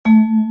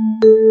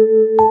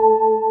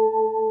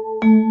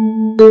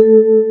Hello.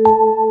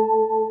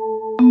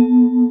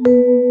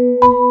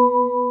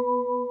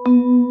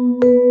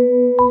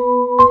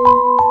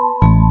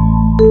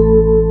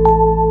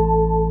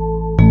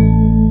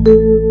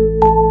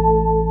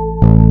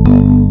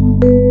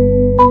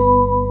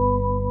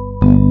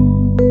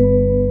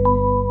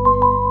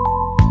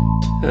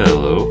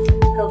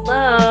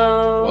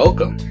 Hello.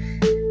 Welcome.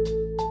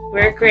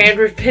 We're Grand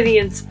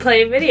Rapidians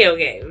Play Video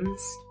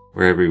Games.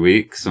 Where every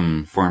week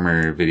some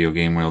former video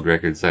game world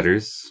record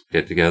setters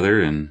get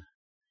together and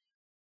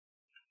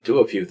Do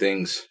a few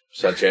things,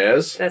 such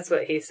as... That's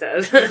what he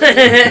said.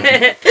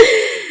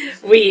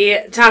 We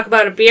talk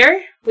about a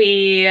beer,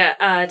 we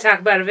talk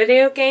about a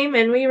video game,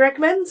 and we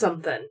recommend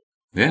something.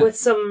 yeah, With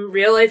some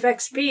real life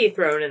XP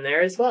thrown in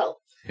there as well.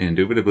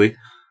 indubitably.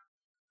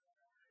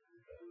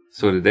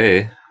 So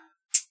today,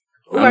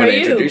 Who I'm are going to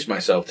you? introduce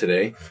myself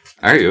today.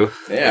 are you?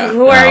 Yeah.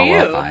 Who are Oh, you?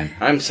 well, fine.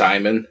 I'm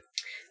Simon.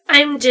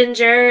 I'm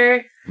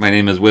Ginger. My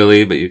name is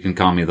Willie, but you can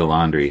call me the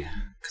laundry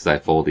because I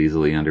fold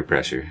easily under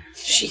pressure.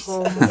 Jesus.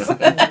 Oh,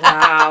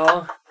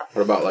 wow.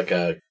 What about like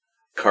a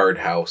card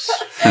house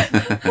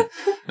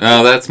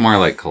No, that's more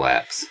like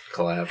collapse.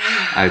 collapse?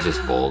 I just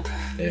fold.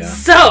 Yeah.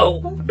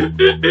 So,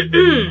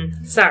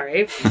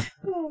 sorry.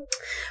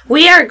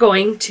 We are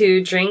going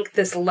to drink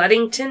this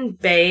Ludington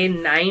Bay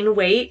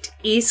 9-weight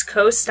East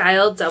Coast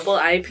style double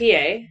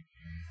IPA.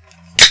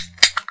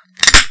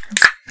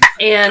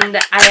 And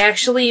I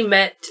actually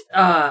met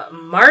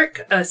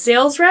Mark, a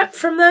sales rep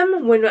from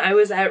them, when I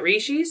was at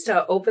Rishi's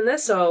to open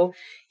this. So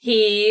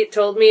he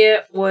told me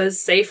it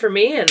was safe for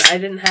me and I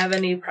didn't have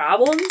any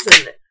problems.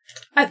 And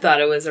I thought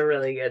it was a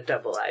really good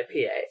double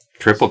IPA.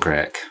 Triple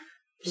crack.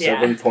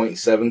 Yeah.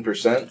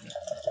 7.7%.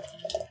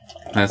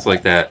 That's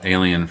like that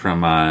alien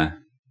from,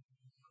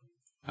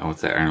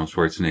 what's that Arnold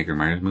Schwarzenegger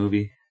Mars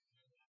movie?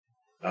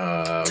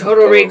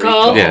 Total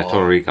Recall? Yeah,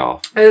 Total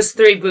Recall. It was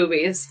 3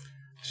 boobies.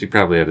 She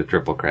probably had a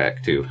triple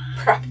crack, too.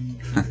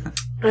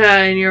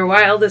 In your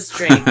wildest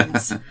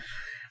dreams.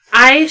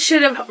 I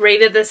should have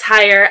rated this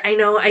higher. I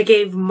know I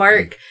gave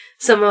Mark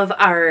some of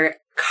our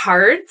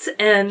cards,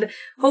 and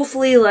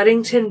hopefully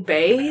Ludington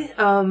Bay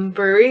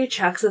Brewery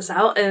checks us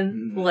out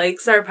and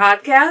likes our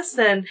podcast.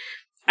 And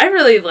I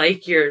really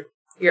like your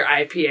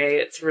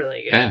IPA. It's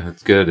really good. Yeah,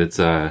 it's good. It's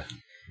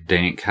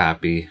dank,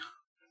 hoppy.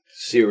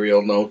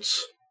 Cereal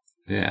notes.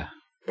 Yeah.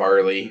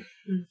 Barley.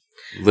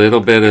 Little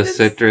bit of It's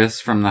citrus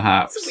from the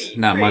hops. sweet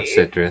Not much free.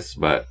 citrus,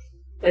 but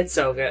It's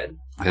so good.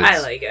 I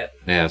it's- like it.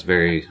 Yeah, it's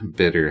very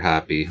bitter,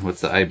 hoppy.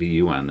 What's the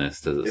IBU on this?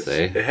 Does it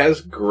say? It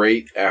has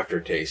great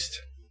aftertaste.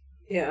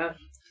 Yeah.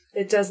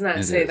 It does not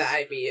It say is. the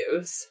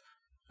IBUs.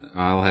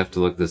 I'll have to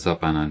look this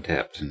up on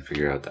Untapped and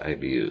figure out the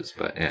IBUs,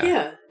 but yeah.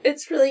 Yeah,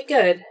 it's really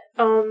good.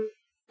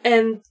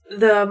 And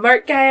the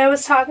Mark guy I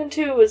was talking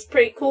to was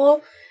pretty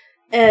cool.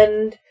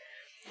 And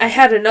I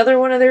had another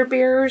one of their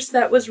beers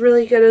that was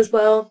really good as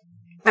well.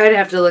 I'd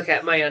have to look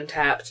at my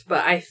Untapped,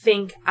 but I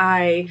think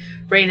I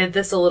rated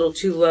this a little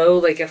too low,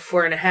 like a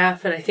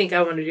 4.5, and I think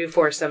I want to do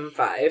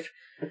 4.75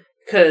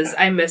 because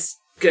I miss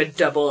good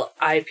double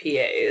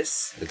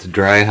IPAs. It's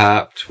dry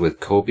hopped with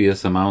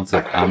copious amounts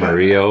of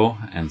Amarillo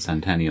and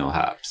Centennial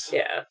hops.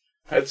 Yeah.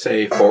 I'd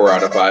say 4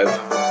 out of 5.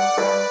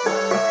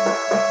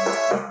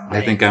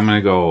 I think I'm going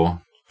to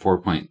go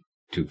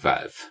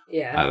 4.25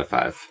 Yeah. out of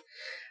 5.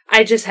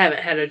 I just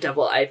haven't had a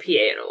double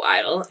IPA in a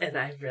while, and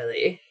I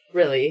really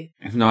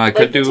No, I like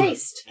could the do.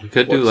 taste. We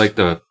could do What's- like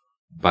the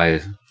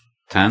by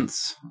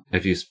tenths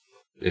if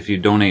you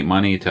donate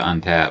money to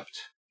Untapped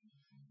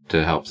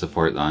to help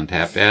support the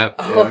Untapped app.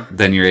 Oh.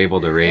 Then you're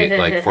able to rate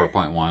like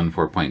 4.1,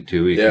 4.2.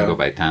 You Yeah. can go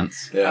by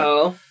tenths. Yeah.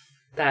 Oh,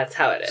 that's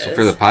how it is. So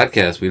for the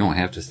podcast, we don't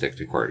have to stick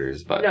to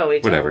quarters, but No, we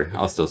don't. whatever.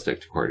 I'll still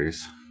stick to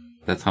quarters.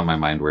 That's how my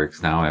mind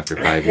works now after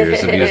 5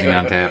 years of using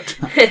Untapped.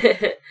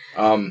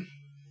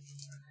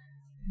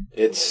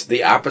 It's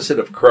the opposite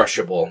of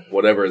crushable,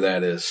 whatever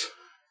that is.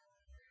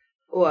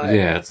 What?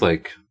 Yeah, it's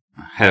like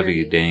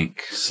heavy,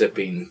 dank.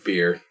 Sipping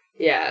beer.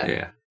 Yeah.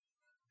 Yeah.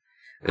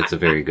 It's a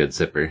very good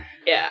sipper.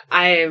 Yeah,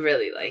 I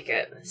really like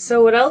it.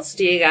 So what else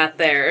do you got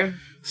there?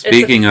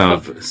 Speaking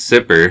of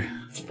sipper,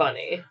 It's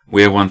funny.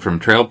 we have one from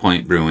Trail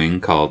Point Brewing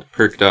called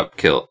Perked Up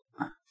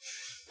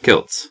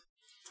Kilts.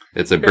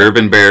 It's a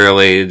bourbon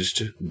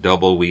barrel-aged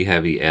double wee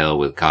heavy ale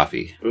with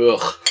coffee.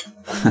 Ugh.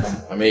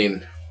 I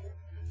mean,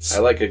 I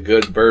like a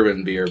good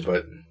bourbon beer,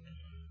 but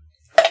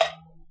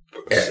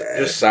it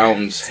just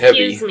sounds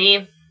heavy. Excuse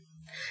me.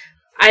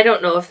 I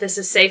don't know if this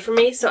is safe for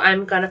me, so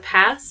I'm gonna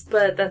pass,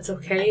 but that's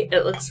okay.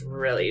 It looks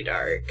really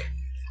dark.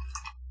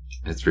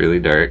 It's really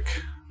dark.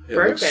 It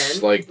Bourbon?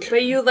 looks like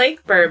But you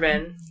like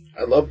bourbon.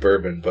 I love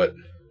bourbon, but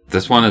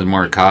This one is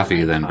more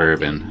coffee than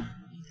bourbon.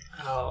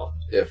 Oh.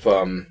 if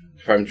I'm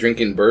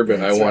drinking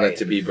bourbon, That's I want right. it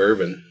to be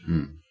bourbon.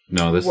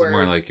 No, this Word. is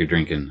more like you're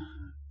drinking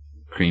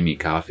creamy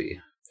coffee.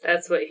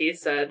 That's what he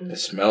said. It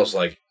smells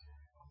like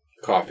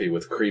coffee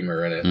with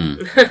creamer in it.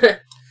 Mm.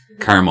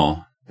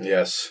 Caramel.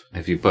 Yes.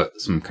 If you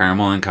put some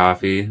caramel in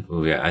coffee,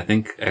 ooh, yeah, I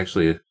think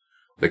actually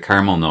the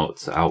caramel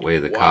notes outweigh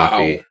the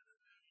coffee.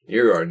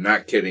 You are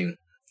not kidding.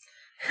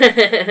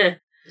 Is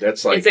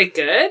That's like it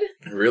good?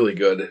 really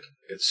good.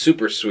 It's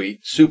super sweet,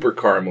 super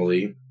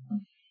caramely.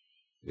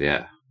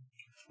 Yeah.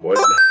 What?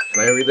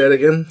 Can I read that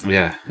again?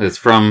 Yeah, it's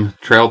from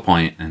Trail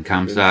Point in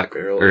Comstock,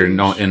 in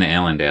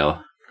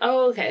Allendale.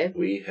 Oh, okay.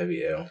 Wee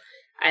Heavy Ale.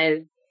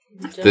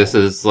 This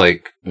is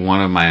like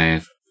one of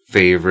my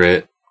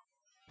favorite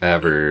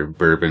ever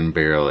bourbon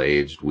barrel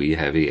aged wee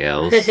heavy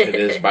ales. It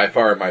is by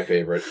far my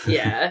favorite.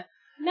 Yeah.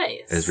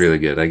 Nice. It's really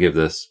good. I give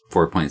this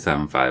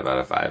 4.75 out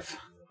of 5.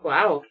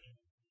 Wow.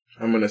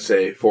 I'm going to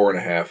say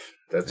 4.5.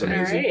 That's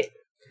amazing. All right.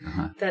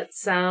 That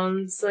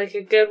sounds like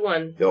a good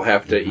one. You'll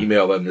have to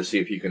email them to see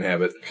if you can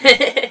have it.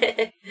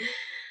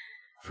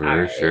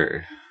 For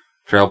sure.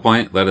 Trail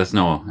Point, let us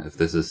know if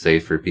this is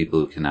safe for people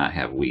who cannot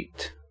have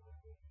wheat.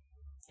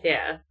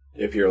 Yeah.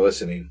 If you're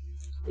listening.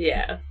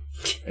 Yeah.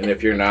 And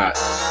if you're not,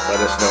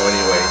 let us know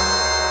anyway.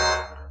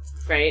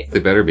 Right. They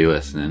better be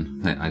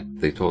listening.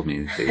 They told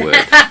me they would.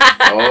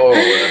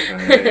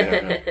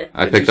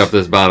 I picked up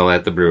this bottle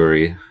at the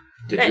brewery.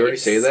 Did you already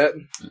say that?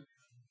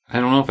 I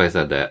don't know if I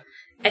said that.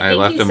 I think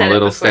left you them said a it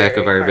little before stack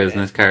you of our recorded.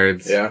 business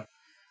cards. Yeah.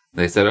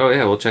 They said, oh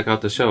yeah, we'll check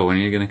out the show. When are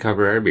you going to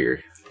cover our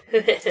beer?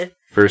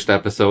 First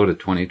episode of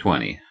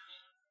 2020.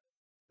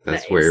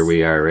 That's Nice. where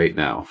we are right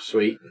now.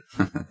 Sweet.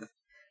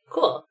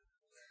 Cool.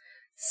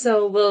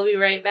 So we'll be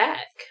right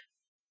back.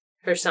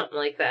 Or something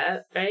like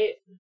that, right?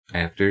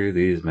 After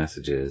these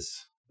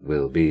messages,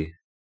 we'll be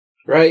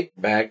Right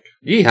back.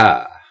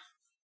 yeehaw!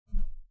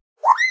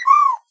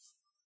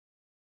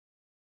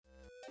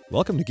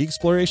 Welcome to Geek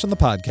Exploration, the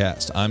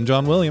podcast. I'm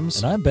John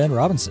Williams. And I'm Ben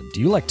Robinson. Do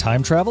you like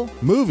time travel?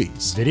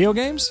 Movies, Video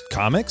games?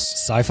 comics,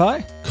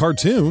 Sci-fi?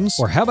 cartoons,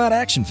 Or how about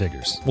action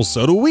figures? well,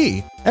 so do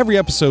we. Every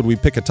episode, we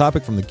pick a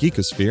topic from the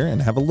geekosphere and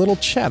have a little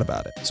chat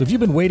about it. So if you've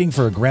been waiting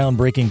for a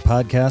groundbreaking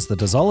podcast that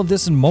does all of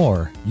this and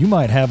more, you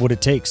might have what it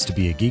takes to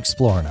be a Geek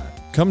Explorer.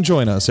 Come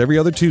join us every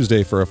other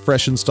Tuesday for a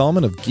fresh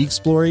installment of Geek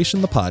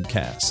Exploration, the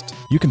podcast.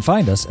 You can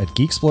find us at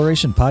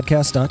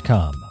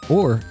geeksplorationpodcast.com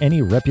or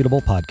any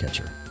reputable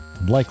podcatcher,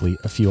 and likely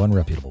a few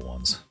unreputable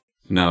ones.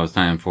 Now it's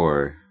time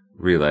for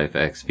Real Life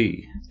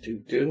XP.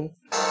 Oh,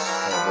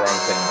 wrong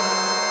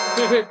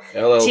thing.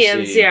 LLC.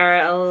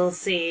 TMCR,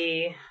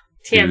 LLC.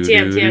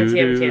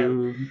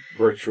 TM.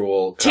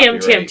 Virtual TM.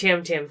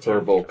 copyright.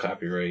 Verbal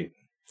copyright.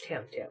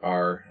 TM.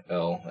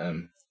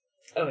 RLM.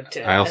 Oh,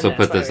 I also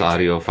put this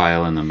audio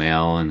file in the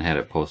mail and had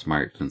it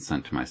postmarked and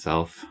sent to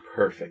myself.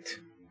 Perfect.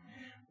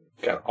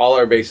 Got all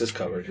our bases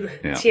covered.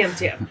 Yeah.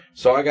 TM.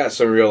 So I got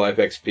some real life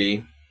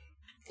XP.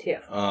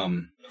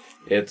 TM.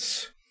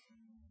 It's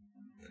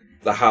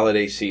the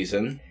holiday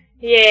season.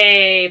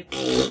 Yay.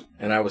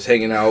 And I was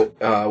hanging out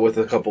with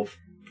a couple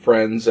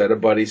friends at a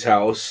buddy's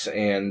house,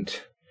 and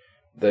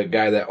the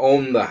guy that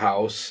owned the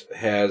house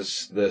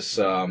has this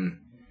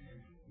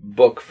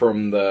book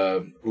from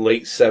the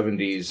late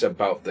 70s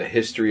about the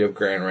history of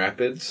Grand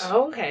Rapids.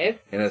 Oh, okay.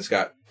 And it's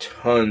got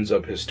tons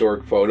of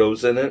historic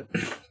photos in it.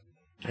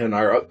 And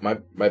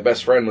my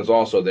best friend was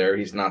also there.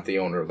 He's not the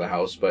owner of the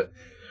house, but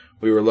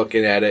we were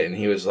looking at it, and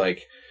he was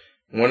like,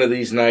 one of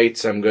these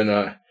nights I'm going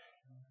to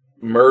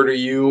murder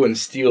you and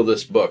steal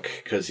this book,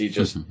 because he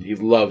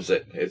loves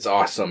it. It's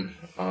awesome.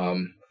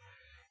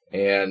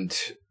 And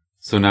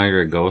So now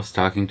you're a ghost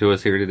talking to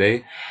us here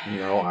today?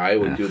 no, I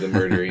would do the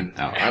murdering.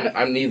 Oh.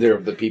 I'm neither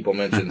of the people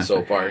mentioned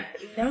so far.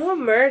 No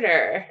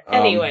murder.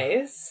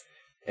 Anyways.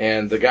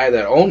 And the guy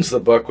that owns the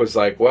book was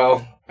like,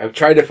 well, I've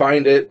tried to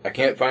find it. I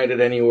can't find it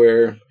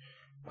anywhere.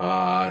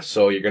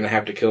 So you're going to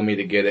have to kill me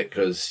to get it,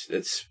 because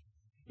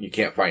you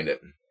can't find it.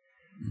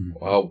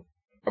 Well,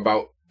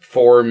 about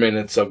 4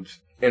 minutes of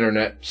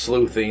internet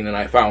sleuthing, and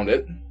I found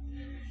it.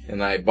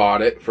 And I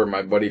bought it for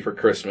my buddy for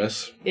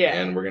Christmas. Yeah.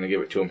 And we're going to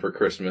give it to him for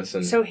Christmas.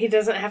 And So he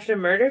doesn't have to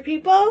murder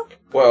people?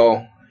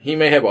 well, he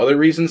may have other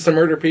reasons to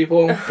murder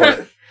people,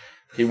 but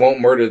he won't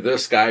murder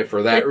this guy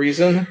for that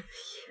reason.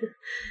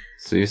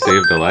 So you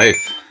saved a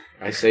life.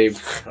 I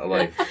saved a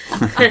life.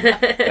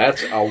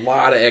 That's a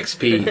lot of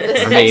XP.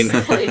 I mean,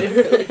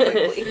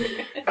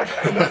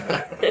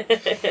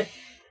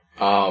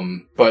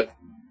 but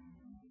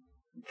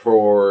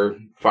for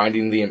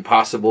finding the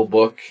impossible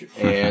book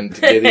and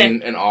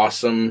getting an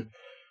awesome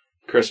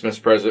Christmas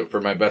present for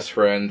my best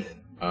friend,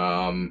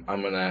 I'm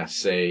going to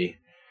say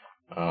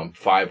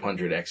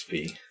 500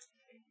 XP.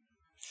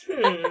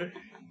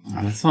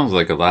 That sounds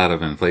like a lot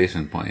of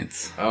inflation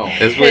points. Oh,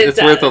 It's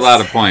worth a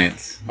lot of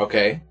points.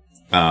 okay.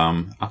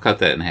 I'll cut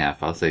that in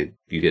half. I'll say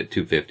you get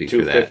 250 for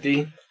that.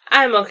 250?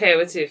 I'm okay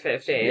with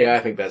 250. Yeah, I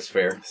think that's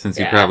fair. Since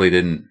you Yeah. probably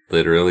didn't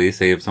literally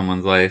save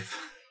someone's life.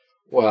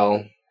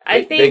 Well,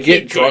 I think they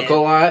get he drunk did. a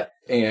lot,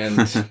 and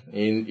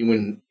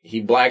when he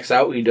blacks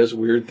out, he does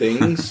weird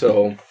things,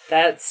 so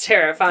That's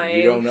terrifying.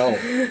 you don't know.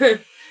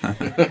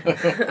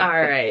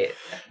 All right.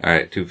 All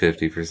right,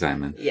 250 for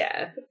Simon.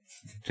 Yeah.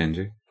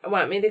 Ginger?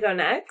 Want me to go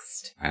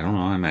next? I don't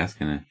know. I'm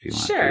asking if you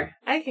want Sure.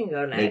 I can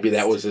go next. Maybe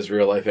that was his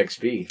real life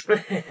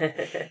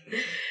XP.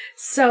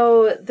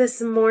 So this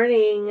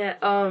morning,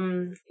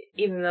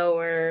 even though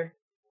we're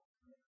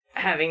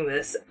having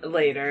this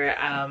later,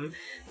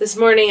 this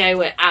morning I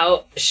went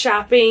out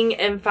shopping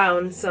and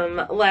found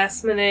some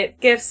last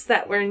minute gifts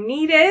that were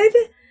needed.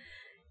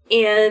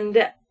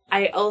 And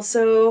I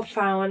also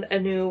found a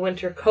new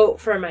winter coat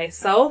for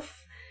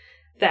myself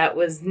that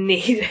was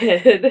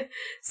needed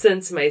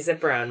since my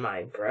zipper on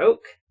mine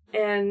broke.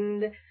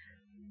 And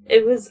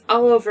it was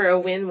all over a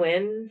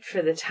win-win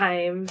for the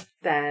time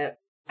that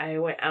I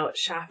went out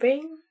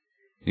shopping.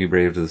 You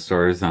braved the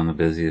stores on the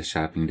busiest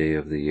shopping day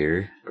of the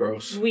year.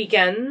 Gross.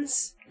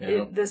 Weekends.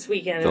 Yeah. This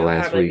weekend The it'll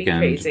last probably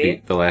weekend, be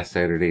crazy. the last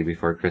Saturday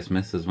before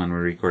Christmas is when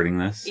we're recording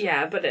this.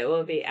 Yeah, but it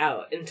will be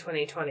out in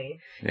 2020.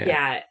 Yeah.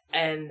 Yeah,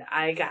 and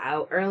I got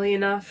out early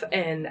enough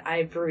and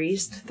I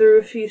breezed through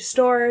a few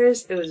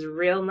stores. It was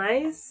real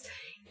nice.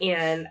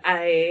 And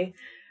I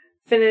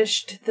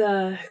finished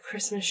the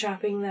Christmas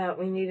shopping that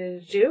we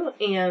needed to do.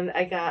 And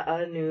I got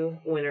a new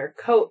winter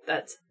coat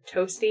that's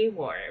toasty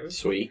warm.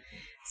 Sweet.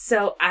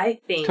 So I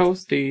think...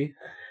 Toasty.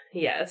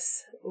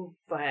 Yes,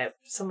 but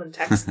someone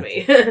texted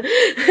me.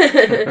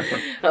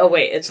 Oh,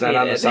 wait, it's not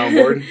on the muted.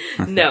 soundboard?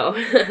 No,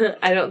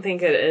 I don't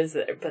think it is,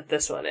 but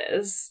this one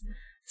is.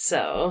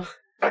 So.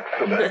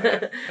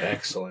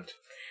 Excellent.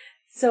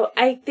 So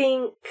I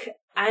think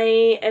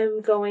I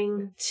am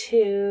going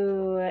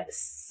to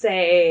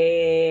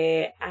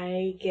say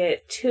I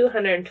get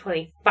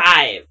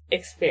 225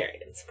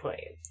 experience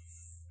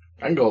points.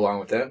 I can go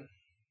along with that.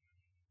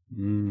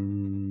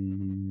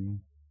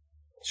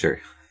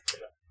 Sure.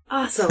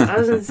 Awesome. I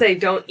was going to say,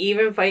 don't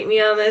even fight me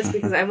on this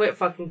because I went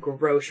fucking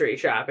grocery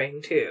shopping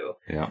too.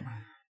 Yeah.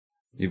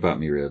 You bought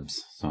me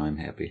ribs, so I'm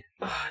happy.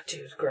 Oh,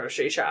 dude,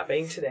 grocery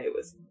shopping today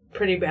was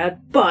pretty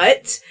bad.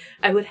 But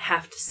I would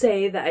have to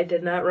say that I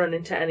did not run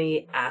into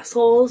any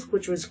assholes,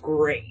 which was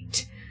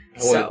great.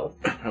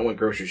 I went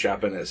grocery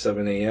shopping at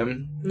 7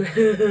 a.m.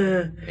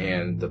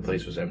 and the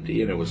place was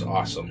empty and it was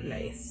awesome.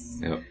 Nice.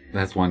 Yep.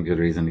 That's one good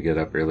reason to get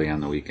up early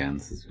on the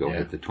weekends is go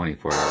hit the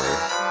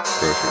 24-hour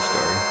grocery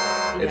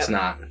store. It's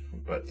not,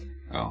 but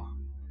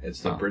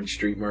it's the Bridge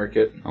Street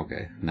Market.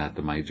 Okay, not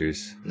the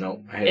Meijers.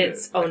 No,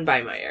 it's owned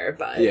by Meijer,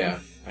 but yeah,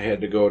 I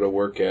had to go to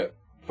work at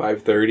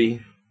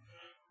 5:30,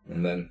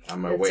 and then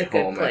on my way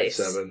home at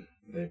 7.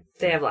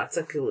 They have lots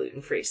of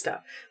gluten-free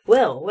stuff.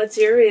 Will, what's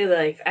your real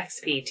life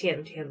XP?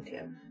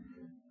 TM.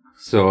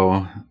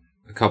 So,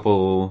 a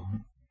couple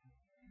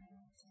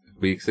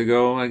weeks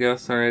ago, I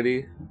guess,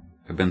 already,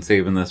 I've been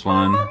saving this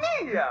one.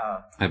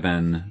 I've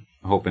been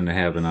hoping to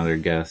have another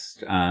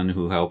guest on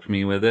who helped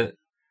me with it,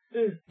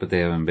 but they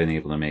haven't been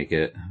able to make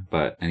it.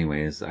 But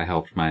anyways, I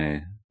helped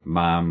my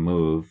mom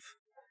move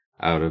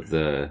out of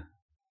the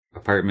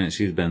apartment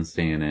she's been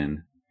staying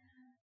in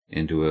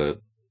into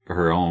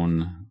her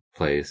own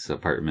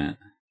apartment.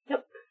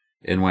 Yep.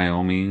 In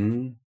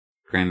Wyoming,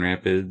 Grand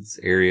Rapids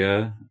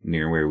area,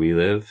 near where we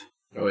live.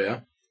 Oh,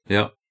 yeah?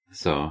 Yep.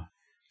 So,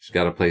 she's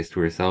got a place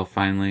to herself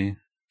finally.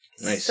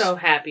 Nice. So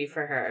happy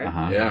for her.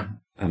 Yeah.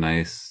 A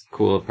nice,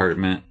 cool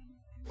apartment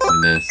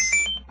in this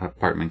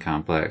apartment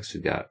complex.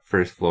 She's got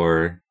first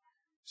floor.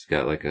 She's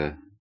got like a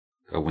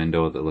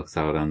window that looks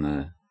out on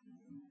the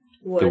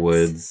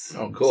woods.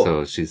 Oh, cool.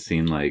 So she's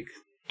seen like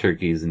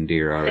turkeys and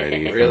deer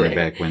already from Really? her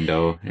back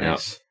window.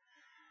 Nice. Yep.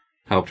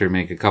 Helped her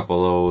make a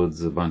couple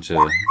loads, a bunch of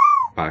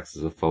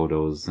boxes of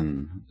photos,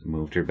 and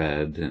moved her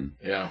bed. And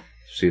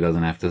she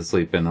doesn't have to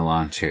sleep in the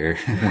lawn chair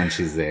when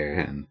she's there.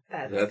 And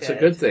that's a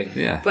good thing.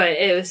 Yeah. But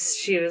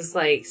she was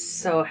like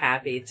so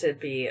happy to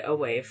be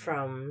away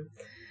from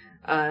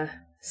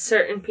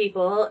certain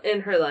people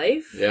in her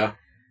life. Yeah.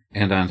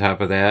 And on top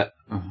of that,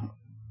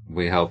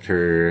 we helped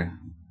her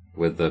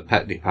with the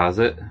pet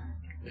deposit.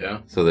 Yeah.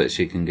 So that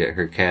she can get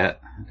her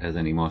cat as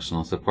an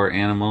emotional support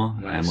animal.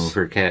 Nice. And move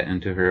her cat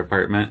into her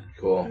apartment.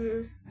 Cool.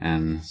 Mm-hmm.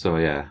 And so,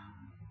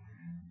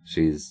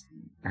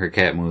 her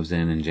cat moves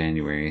in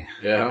January.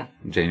 Yeah.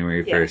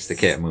 January 1st, the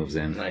cat moves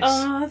in. Nice.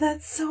 Oh,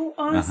 that's so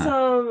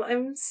awesome.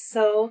 I'm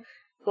so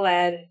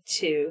glad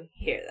to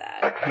hear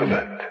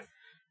that.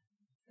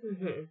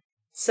 Mm-hmm.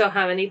 So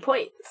how many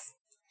points?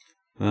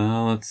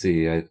 Well, let's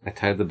see. I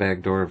tied the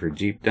back door of her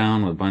Jeep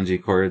down with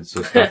bungee cords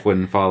so stuff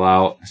wouldn't fall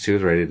out. She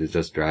was ready to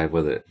just drive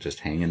with it, just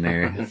hanging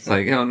there. It's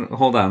like,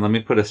 hold on, let me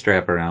put a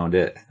strap around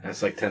it.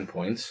 That's like 10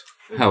 points.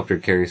 Helped her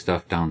carry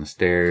stuff down the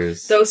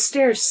stairs. Those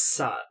stairs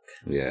suck.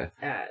 Yeah.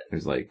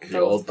 There's like... The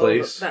old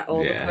place? That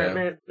old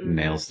apartment. Mm-hmm.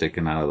 Nails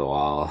sticking out of the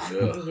wall.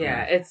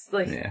 Yeah, it's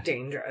like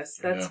dangerous.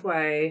 That's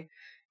why...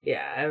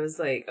 Yeah, I was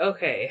like,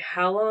 okay,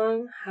 how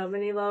long? How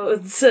many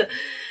loads?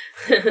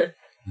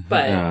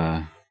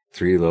 But...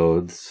 3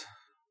 loads.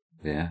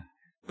 Yeah.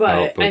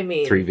 But, I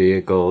mean... 3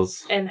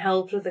 vehicles. And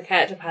helped with the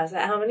cat deposit.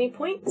 How many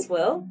points,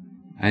 Will?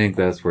 I think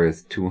that's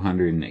worth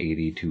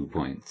 282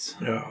 points.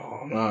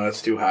 No,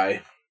 that's too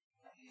high.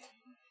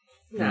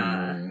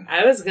 Nah.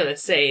 I was gonna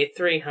say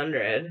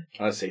 300.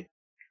 I'd say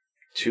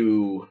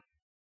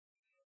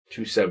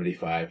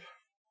 275.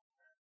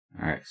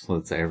 Alright, so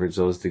let's average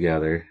those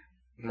together.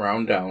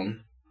 Round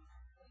down.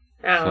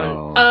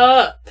 Round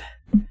up.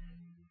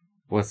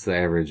 What's the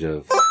average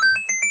of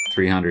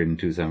 300 and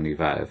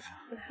 275?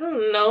 I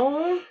don't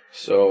know.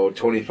 So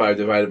 25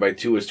 divided by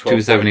 2 is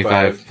 12.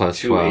 275 plus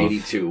 12.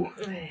 282.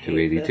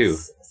 282.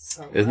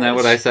 Isn't that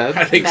what I said?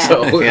 I think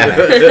so. Yeah.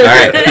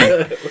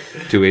 Alright.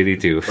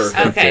 282.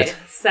 Okay,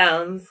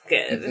 sounds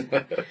good.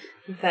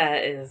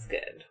 That is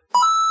good.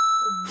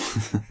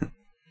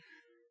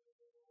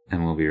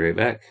 And we'll be right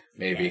back.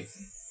 Maybe.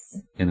 Yes.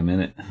 In a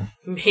minute.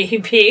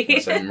 Maybe.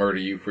 Unless I murder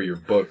you for your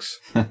books.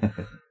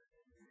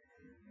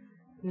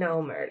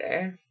 No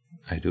murder.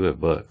 I do have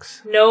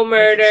books. No I can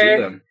see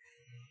murder. them.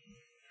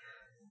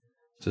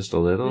 Just a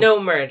little?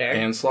 No murder.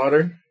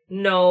 Manslaughter?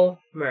 No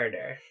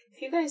murder.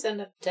 If you guys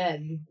end up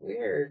dead,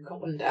 we're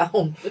going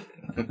down.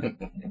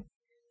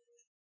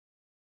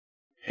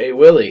 Hey,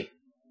 Willie.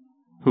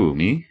 Who,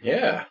 me?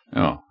 Yeah.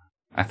 Oh.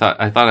 I thought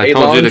I Hey,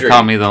 told you to laundry.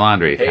 call me the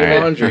laundry. Hey, All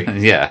right. laundry.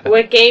 Yeah.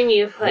 What game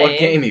you play? What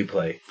game you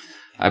play?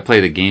 I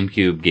played a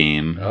GameCube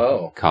game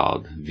Oh.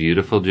 called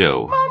Beautiful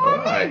Joe.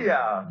 Oh,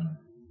 I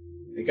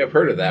think I've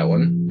heard of that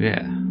one.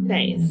 Yeah.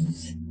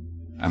 Nice.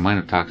 I might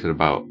have talked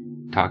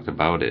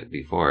about it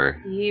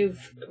before.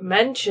 You've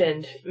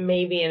mentioned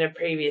maybe in a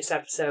previous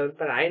episode,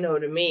 but I know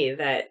to me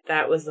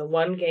that was the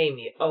one game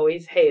you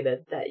always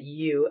hated that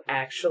you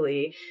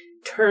actually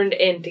turned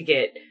in to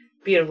get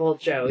Beautiful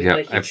Joe. Yep,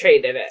 Like you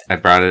traded it. I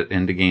brought it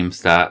into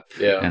GameStop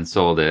Yeah. and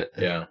sold it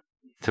Yeah.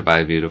 to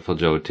buy Beautiful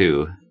Joe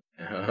 2.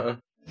 Uh-huh.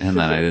 And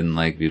then I didn't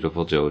like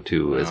Beautiful Joe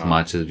 2 as Oh.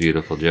 much as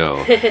Beautiful Joe.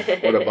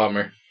 What a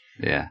bummer.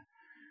 Yeah.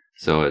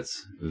 So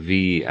it's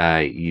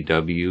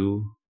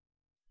VIEW.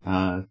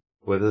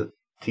 What is it?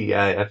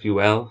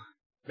 TIFUL?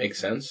 Makes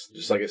sense.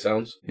 Just like it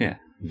sounds. Yeah.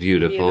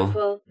 Beautiful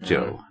Beautiful.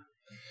 Joe.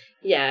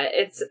 Yeah,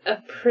 it's a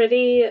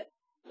pretty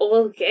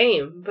old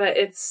game, but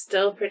it's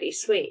still pretty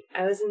sweet.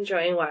 I was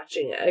enjoying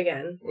watching it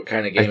again. What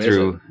kind of game is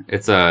it?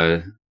 It's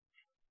a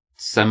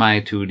semi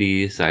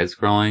 2D side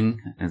scrolling.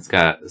 It's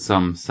got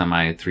some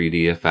semi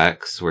 3D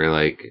effects where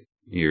like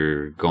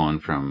you're going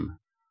from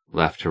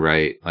left to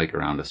right, like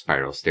around a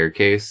spiral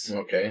staircase.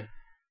 Okay.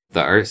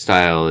 The art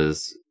style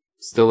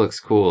still looks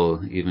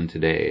cool even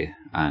today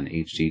on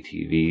HD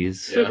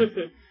TVs.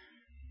 Yeah.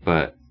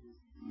 But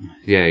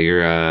yeah,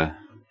 you're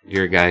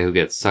a guy who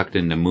gets sucked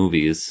into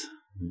movies.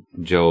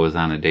 Joe is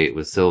on a date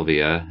with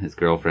Sylvia, his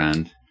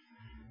girlfriend,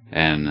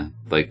 and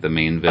like the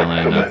main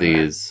villain of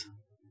these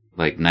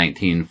like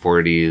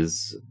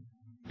 1940s.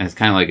 It's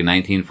kind of like a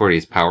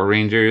 1940s Power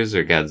Rangers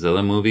or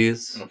Godzilla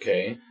movies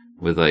Okay.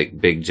 with like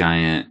big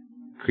giant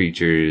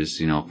creatures,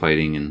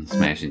 fighting and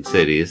smashing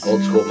cities.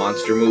 Old school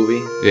monster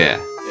movie. Yeah.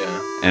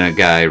 Yeah. And a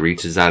guy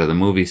reaches out of the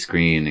movie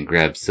screen and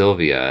grabs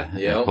Sylvia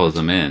Yep. and pulls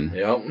him in.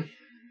 Yep.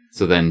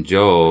 So then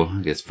Joe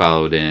gets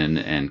followed in,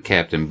 and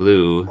Captain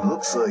Blue.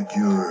 Looks like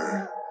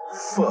you're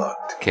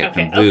fucked.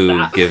 Captain Okay, I'll Blue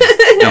stop. gives.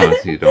 No,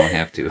 you don't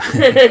have to.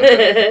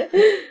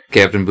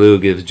 Captain Blue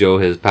gives Joe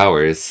his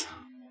powers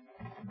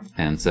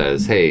and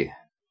says, "Hey,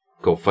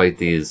 go fight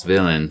these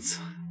villains."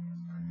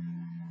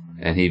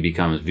 And he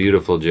becomes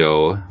Beautiful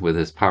Joe with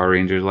his Power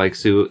Rangers like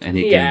suit, and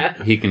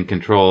he can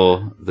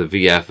control the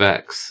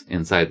VFX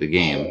inside the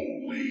game.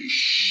 Holy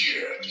shit.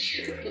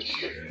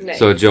 Nice.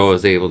 So Joe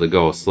is able to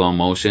go slow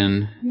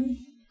motion,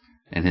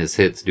 and his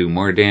hits do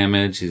more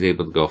damage. He's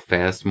able to go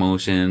fast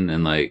motion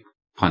and like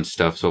punch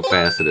stuff so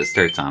fast that it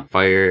starts on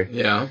fire.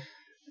 Yeah.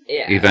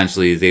 Yeah.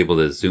 Eventually, he's able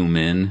to zoom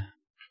in.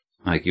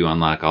 Like you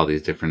unlock all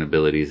these different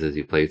abilities as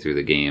you play through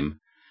the game.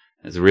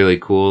 It's a really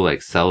cool,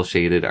 like cell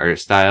shaded art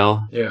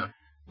style. Yeah.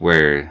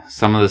 Where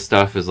some of the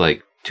stuff is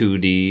like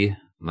 2D,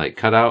 like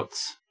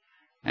cutouts,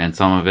 and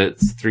some of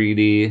it's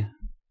 3D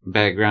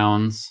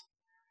backgrounds.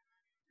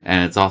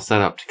 And it's all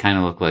set up to kind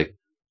of look like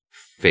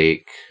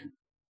fake,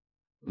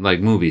 like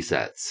movie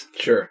sets.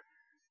 Sure.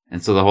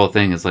 And so the whole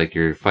thing is like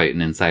you're fighting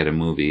inside a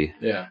movie.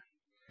 Yeah.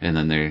 And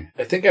then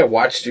I think I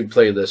watched you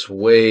play this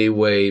way,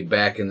 way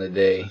back in the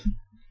day.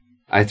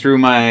 I threw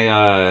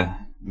my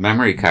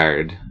memory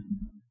card.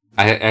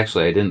 I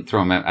didn't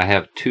throw them. I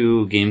have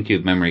 2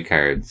 GameCube memory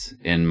cards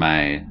in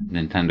my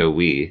Nintendo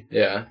Wii.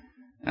 Yeah.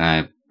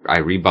 And I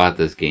rebought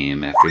this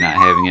game after not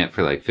having it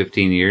for like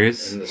 15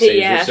 years. And the saves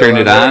Yeah. are still Turned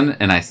it there? on,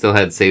 and I still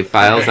had save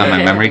files on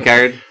my memory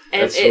card.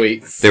 And That's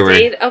sweet. it There were-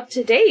 stayed up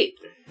to date.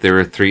 There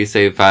were 3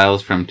 save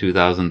files from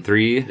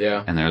 2003,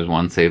 Yeah. and there was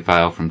 1 save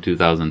file from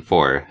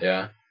 2004.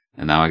 Yeah.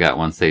 And now I got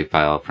 1 save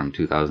file from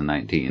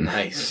 2019.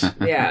 Nice.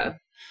 Yeah.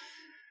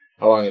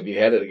 How long have you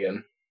had it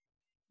again?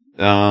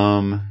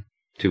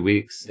 2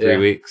 weeks, 3 Yeah.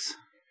 weeks.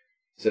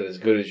 Is it as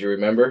good as you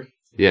remember?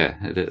 Yeah,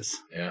 it is.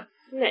 Yeah.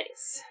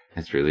 Nice.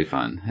 It's really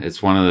fun.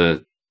 It's one of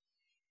the,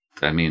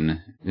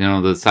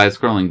 the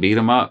side-scrolling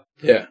beat-em-up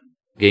Yeah.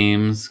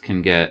 games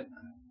can get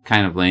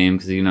kind of lame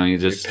because, you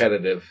just...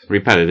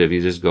 Repetitive.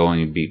 You just go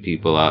and you beat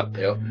people up.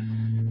 Yep.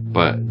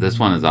 But this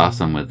one is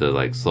awesome with the,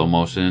 like, slow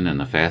motion and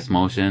the fast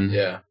motion.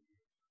 Yeah.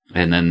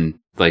 And then,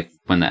 like,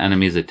 when the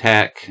enemies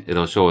attack,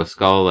 it'll show a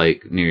skull,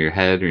 like, near your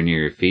head or near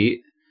your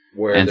feet.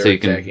 Where And they're so you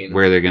attacking. can,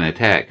 where they're going to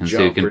attack. And so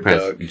you Jump can or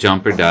press duck.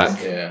 jump or duck.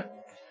 Yeah.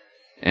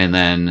 And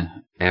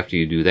then after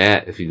you do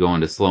that, if you go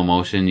into slow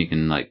motion, you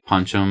can, like,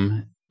 punch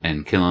them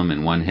and kill them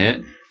in one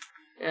hit.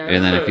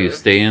 And then if you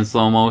stay in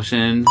slow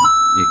motion,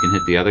 you can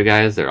hit the other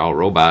guys. They're all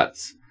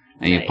robots.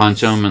 And you Nice.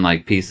 punch them and,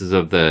 like, pieces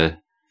of the,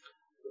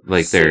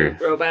 like, their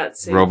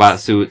robot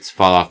suits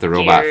fall off the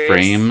robot gears,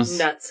 frames.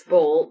 nuts,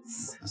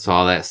 bolts. So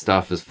all that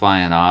stuff is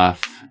flying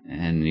off.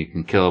 and you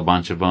can kill a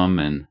bunch of them,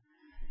 and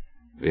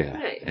yeah,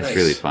 Nice. it's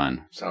really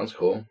fun. Sounds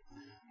cool.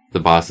 The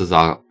bosses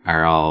are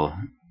all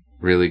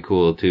really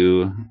cool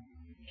too.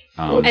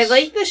 I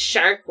like the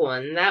shark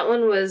one. That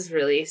one was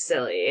really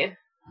silly.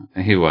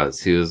 He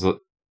was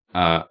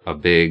a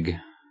big.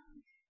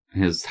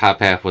 His top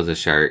half was a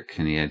shark,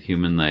 and he had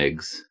human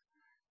legs.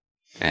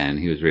 And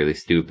he was really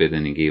stupid,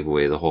 and he gave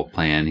away the whole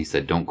plan. He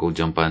said, "Don't go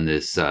jump on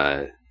this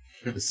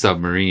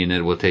submarine.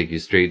 It will take you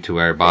straight to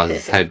our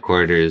boss's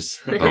headquarters."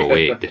 Oh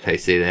wait, did I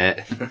say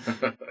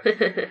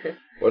that?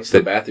 What's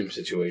the bathroom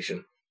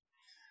situation?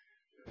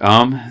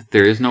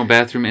 There is no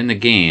bathroom in the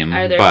game,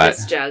 Are there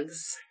piss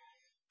jugs?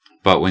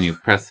 But when you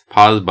press the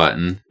pause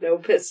button, No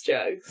piss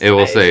jugs. it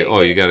will say,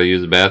 "Oh, you got to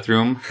use the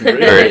bathroom."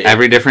 Really? Or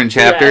every different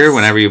chapter, Yes.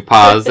 whenever you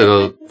pause,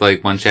 it'll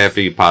like one chapter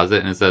you pause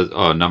it and it says,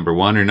 "Oh, number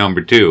 1 or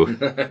number 2."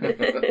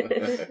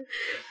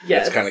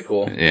 Yes. That's kind of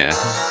cool. Yeah.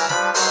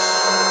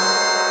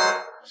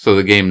 So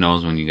the game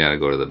knows when you got to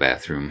go to the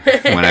bathroom.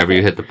 Whenever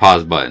you hit the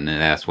pause button, it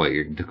asks what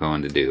you're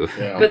going to do.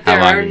 Yeah. But How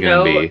there long are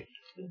you're going to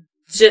be.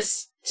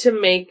 just to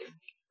make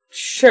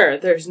sure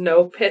there's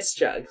no piss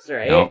jugs,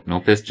 right? No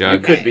piss You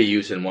jug. could be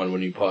using one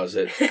when you pause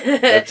it.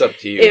 That's up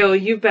to you. Ew,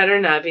 you better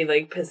not be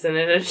like pissing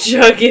in a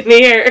jug in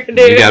here, dude.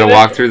 You got to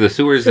walk through the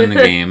sewers in the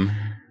game.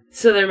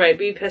 So there might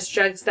be piss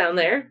jugs down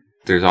there?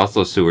 There's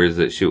also sewers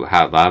that shoot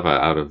hot lava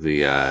out of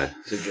the.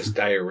 Is it just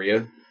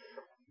diarrhea?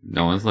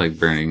 No one's like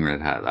burning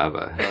red hot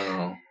lava.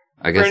 Oh.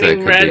 I guess Burning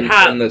that could red be.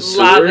 hot In the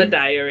lava sewer?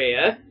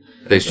 diarrhea.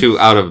 They shoot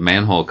out of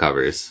manhole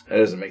covers. That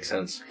doesn't make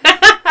sense.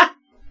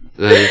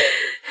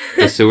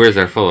 The sewers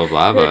are full of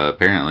lava,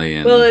 apparently.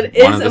 In Well, it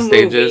one is of the a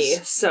stages.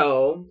 movie,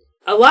 so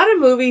a lot of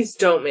movies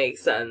don't make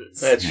sense.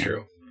 That's Yeah.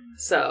 true.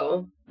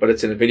 So, But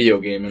it's in a video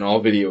game, and all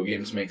video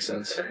games make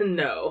sense.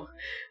 no.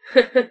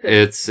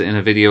 It's in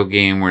a video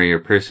game where you're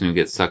a person who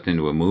gets sucked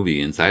into a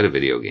movie inside a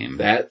video game.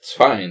 That's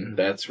fine.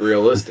 That's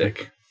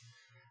realistic.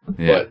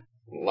 Yeah. But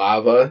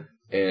lava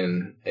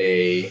in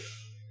a...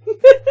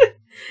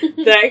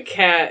 That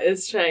cat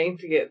is trying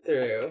to get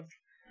through,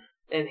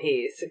 and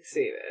he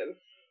succeeded.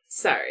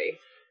 Sorry.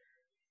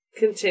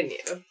 Continue.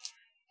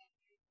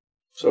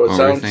 So it What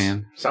were we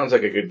saying? sounds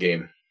like a good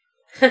game.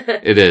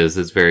 It is.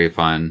 It's very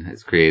fun.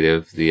 It's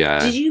creative.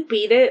 Did you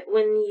beat it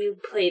when you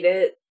played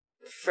it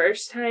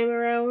first time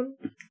around?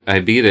 I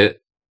beat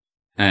it,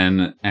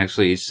 and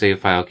actually each save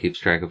file keeps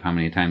track of how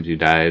many times you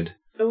died.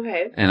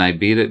 Okay. And I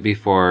beat it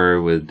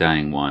before with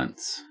dying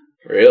once.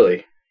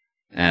 Really?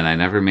 And I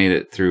never made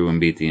it through and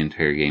beat the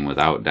entire game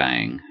without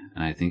dying.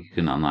 And I think you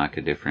can unlock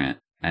a different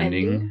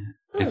ending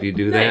if you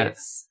do that.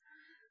 Nice.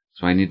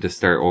 So I need to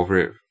start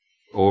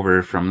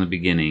over from the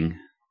beginning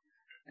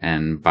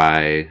and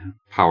buy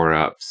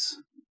power-ups,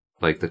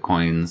 like the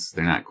coins.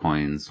 They're not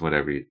coins,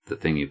 whatever the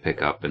thing you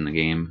pick up in the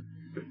game.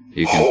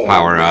 You can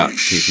power up,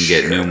 you can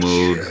get new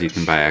moves, you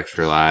can buy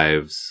extra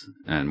lives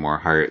and more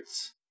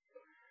hearts.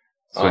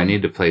 So I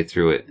need to play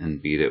through it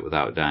and beat it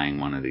without dying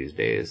one of these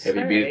days. Have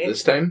you beat it Alright.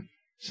 this time?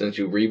 Since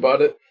you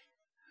rebought it?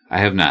 I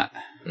have not.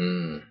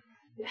 Mm.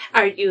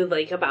 Are you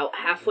like about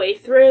halfway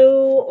through,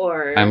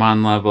 or? I'm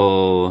on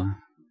level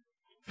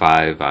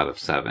 5 out of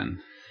 7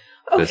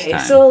 this Okay,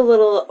 time. so a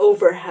little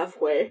over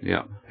halfway.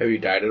 Yep. Have you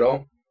died at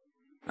all?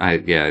 I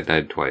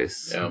died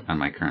twice Yeah. on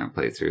my current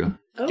playthrough.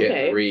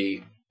 Okay. Get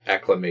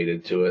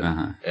reacclimated to it.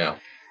 Uh-huh. Yeah.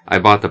 I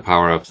bought the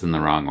power-ups in the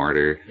wrong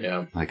order.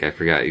 Yeah. Like, I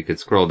forgot you could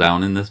scroll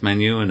down in this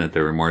menu and that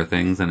there were more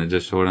things than it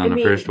just showed on I the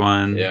mean, first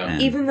one. Yeah.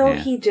 and- Even though yeah.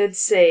 he did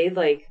say,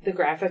 like, the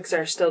graphics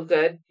are still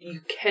good,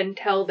 you can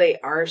tell they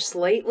are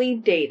slightly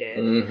dated.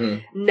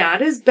 Mm-hmm.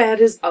 Not as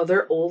bad as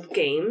other old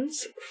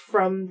games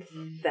from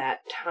that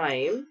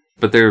time.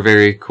 But they're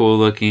very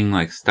cool-looking,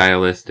 like,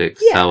 stylistic,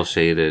 Yeah.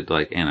 cel-shaded,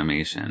 like,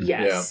 animation.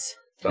 Yes.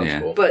 Sounds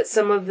Yeah. cool. But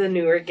some of the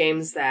newer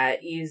games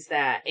that use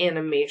that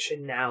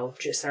animation now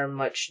just are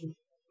much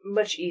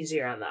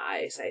easier on the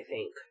eyes, I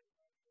think.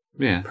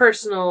 Yeah.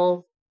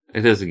 Personal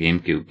It is a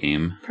GameCube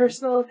game.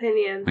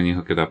 opinion. When you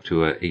hook it up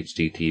to a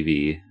HD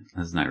TV,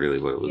 that's not really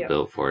what it was Yep.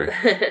 built for.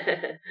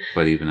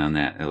 But even on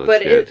that, it looks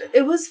But good.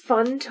 it was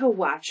fun to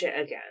watch it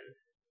again.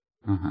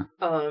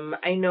 Uh-huh.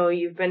 I know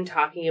you've been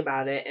talking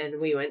about it, and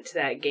we went to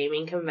that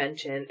gaming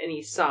convention, and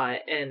you saw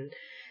it, and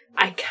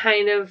I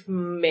kind of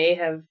may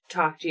have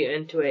talked you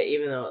into it,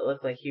 even though it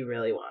looked like you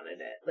really wanted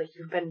it. Like,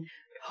 you've been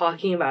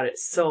talking about it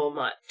so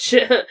much.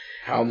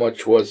 How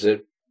much was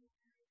it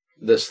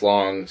this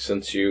long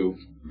since you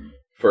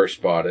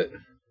first bought it?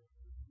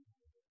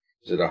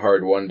 Is it a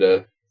hard one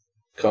to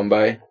come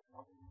by?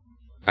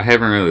 I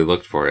haven't really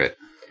looked for it.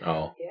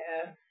 Oh, Yeah.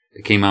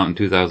 It came out in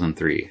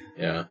 2003,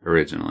 yeah.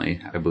 originally,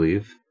 I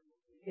believe.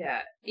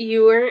 Yeah.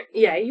 You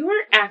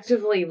weren't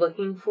actively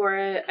looking for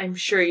it. I'm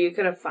sure you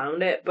could have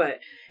found it, but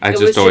I It was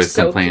just always just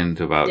so complained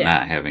about yeah.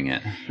 not having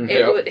it.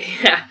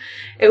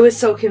 it was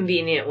so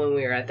convenient when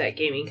we were at that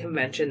gaming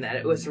convention that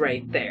it was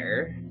right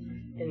there.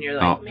 And you're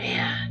like, Oh.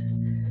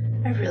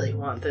 man, I really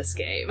want this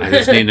game. I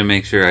just need to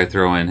make sure I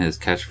throw in his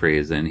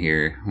catchphrase in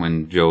here.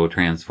 When Joe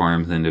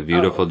transforms into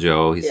Beautiful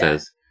Joe, he yeah.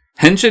 says,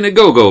 "Henshin a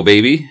go-go,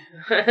 baby!"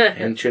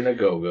 Henshin a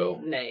go-go.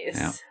 Nice.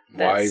 Yeah.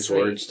 That's Wise sweet.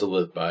 words to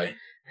live by.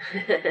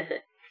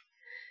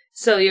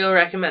 So you'll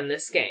recommend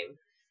this game?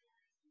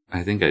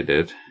 I think I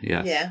did,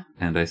 yes. Yeah.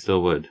 And I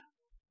still would.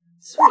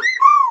 Sweet.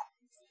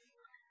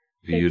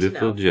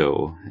 Beautiful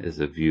Joe is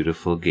a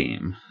beautiful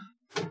game.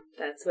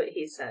 That's what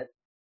he said.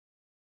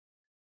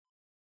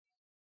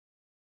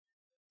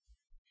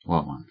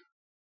 What one?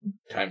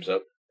 Time's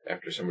up.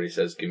 After somebody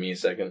says, give me a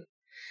second.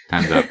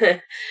 Time's up.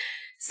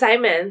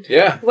 Simon.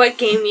 Yeah. What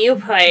game you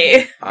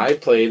play? I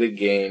played a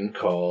game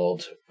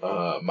called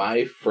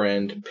My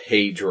Friend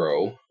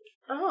Pedro.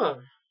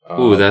 Oh.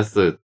 Ooh, that's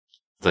the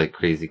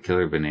crazy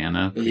killer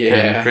banana kind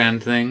of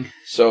friend thing.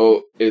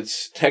 So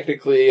it's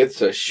technically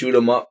a shoot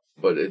 'em up,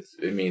 but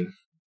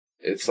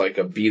it's like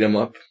a beat 'em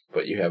up,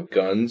 but you have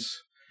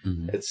guns.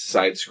 Mm-hmm. It's a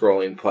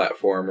side-scrolling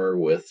platformer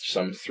with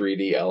some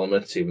 3D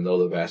elements, even though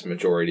the vast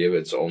majority of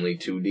it's only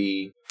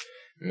 2D.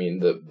 I mean,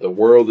 the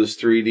world is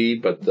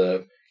 3D, but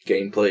the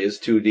gameplay is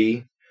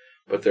 2D.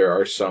 But there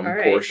are some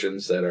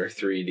portions that are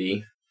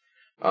 3D.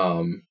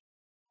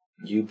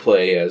 You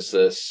play as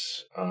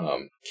this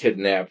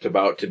kidnapped,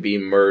 about to be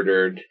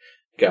murdered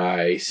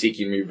guy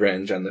seeking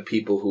revenge on the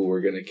people who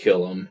were going to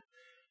kill him.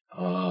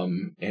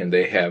 And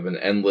they have an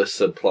endless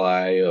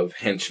supply of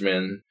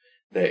henchmen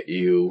that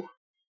you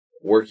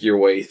work your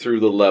way through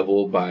the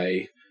level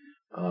by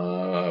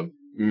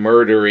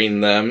murdering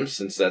them,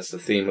 since that's the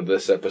theme of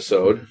this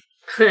episode.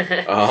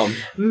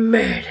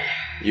 Murder.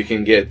 You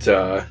can get...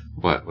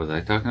 what, was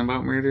I talking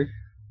about murder?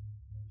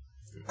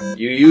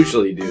 You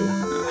usually do.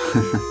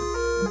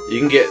 You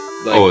can get...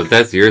 oh,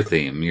 that's your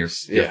theme. Your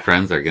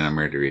friends are going to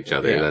murder each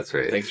other. Yeah. That's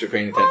right. Thanks for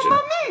paying attention.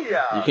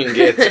 You can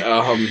get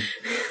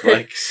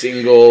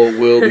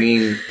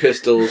single-wielding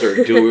pistols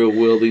or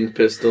dual-wielding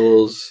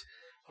pistols.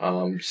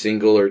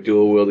 Single or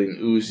dual-wielding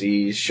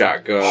Uzis,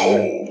 shotgun.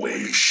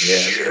 Holy shit.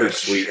 Yeah, it's pretty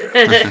sweet.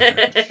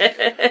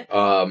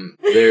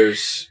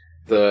 There's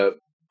the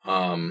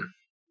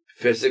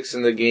physics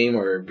in the game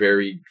are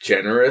very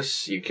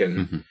generous. You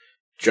can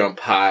jump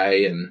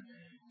high and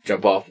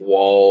jump off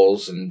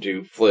walls and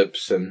do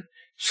flips and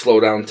slow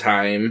down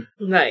time.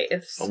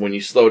 Nice. When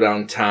you slow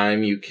down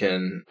time, you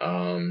can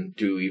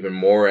do even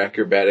more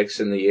acrobatics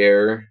in the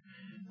air.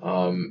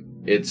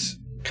 It's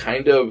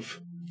kind of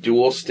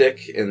dual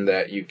stick in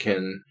that you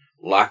can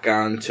lock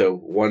on to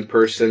one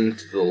person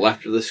to the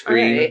left of the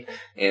screen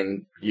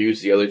and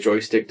use the other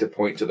joystick to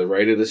point to the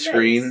right of the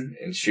screen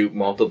and shoot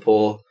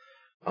multiple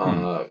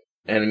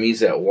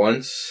enemies at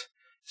once.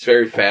 It's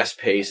very fast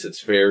paced.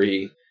 It's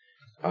very,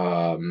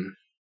 I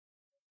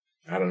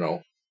don't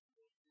know.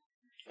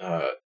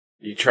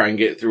 You try and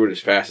get through it as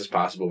fast as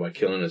possible by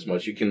killing as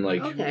much. You can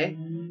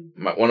one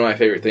of my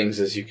favorite things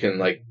is you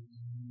can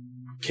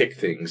kick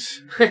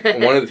things.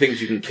 One of the things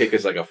you can kick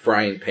is like a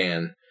frying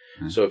pan.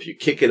 So if you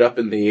kick it up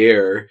in the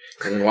air,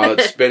 and while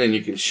it's spinning,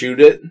 you can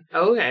shoot it.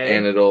 Okay.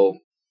 And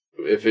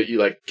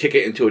you kick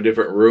it into a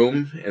different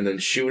room and then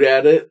shoot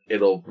at it,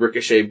 it'll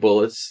ricochet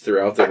bullets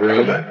throughout the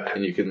room,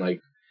 and you can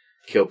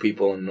kill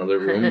people in another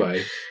room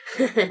by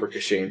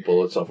ricocheting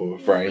bullets off of a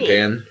frying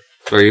pan.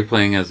 So are you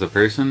playing as a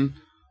person?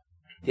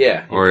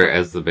 Yeah. Or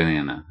as the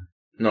banana?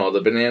 No,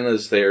 the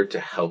banana's there to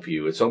help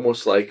you. It's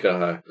almost like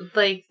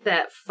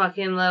that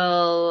fucking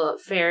little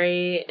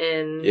fairy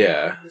in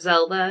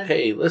Zelda.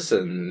 Hey,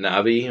 listen,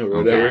 Navi or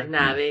whatever. Yeah,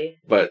 Navi.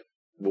 But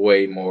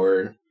way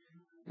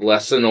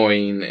less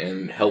annoying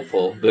and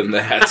helpful than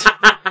that.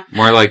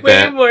 More like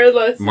that.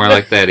 More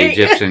like that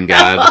Egyptian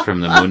god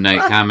from the Moon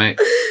Knight comic.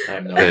 I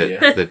have no idea.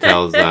 That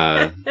tells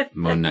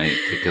Moon Knight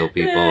to kill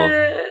people.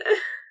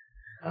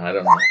 I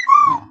don't know.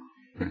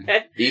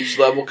 Each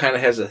level kind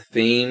of has a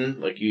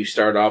theme. You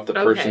start off, the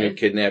person who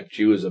kidnapped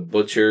you is a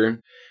butcher,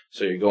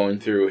 so you're going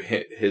through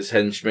his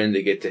henchmen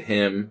to get to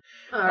him.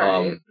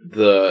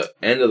 The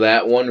end of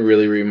that one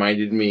really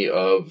reminded me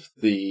of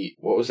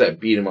what was that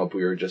beat 'em up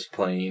we were just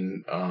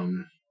playing?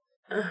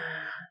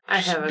 I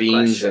have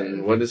beans a question.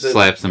 And what is it?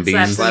 Slaps and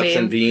beans. Slaps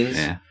and beans.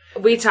 Yeah.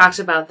 We talked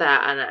about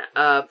that on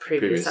a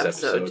previous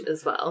episode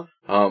as well.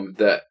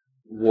 That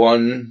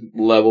one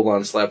level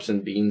on Slaps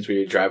and Beans where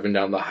you're driving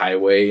down the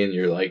highway and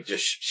you're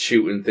just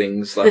shooting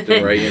things left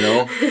and right,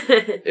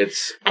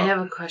 It's. I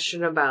have a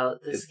question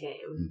about this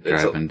game.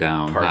 Driving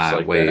down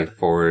Highway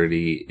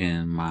 40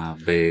 in my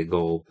big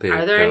old pickup.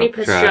 Are there any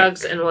piss truck.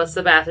 jugs, and what's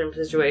the bathroom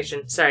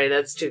situation? Sorry,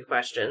 that's 2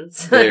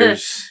 questions.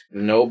 There's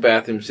no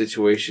bathroom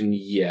situation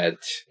yet,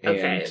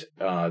 and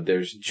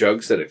there's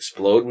jugs that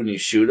explode when you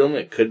shoot them.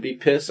 It could be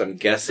piss. I'm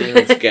guessing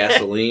it's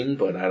gasoline,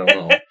 but I don't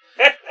know.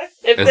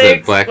 Is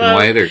it black and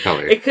white or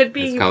color? It could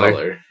be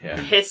color.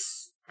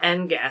 Piss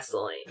and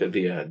gasoline. Could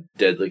be a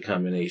deadly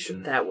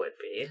combination. That would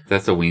be.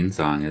 That's a Ween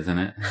song, isn't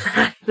it?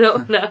 I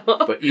don't know.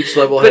 But each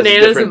level has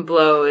Bananas and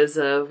Blow is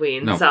a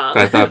Ween song.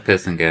 I thought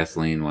Piss and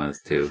Gasoline was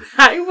too.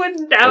 I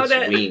wouldn't doubt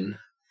it. Ween?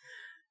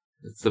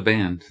 It's the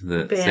band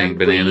that sang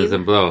Bananas Ween?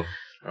 and Blow.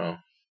 Oh.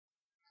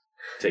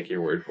 Take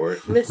your word for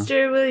it.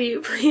 Mister, will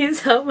you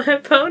please help my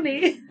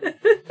pony?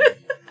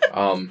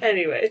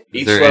 Anyway.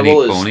 Each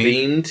level is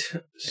themed.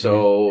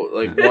 So,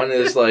 one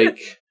is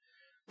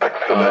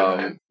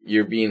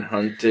you're being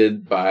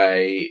hunted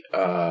by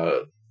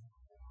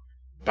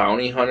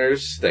bounty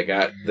hunters that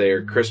got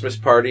their Christmas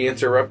party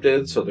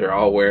interrupted, so they're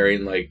all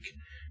wearing like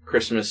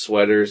Christmas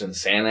sweaters and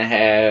Santa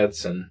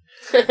hats, and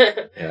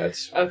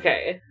it's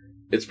Okay.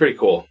 It's pretty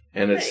cool,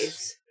 and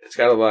Nice. it's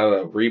got a lot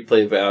of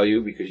replay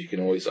value because you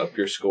can always up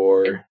your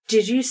score.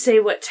 Did you say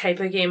what type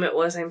of game it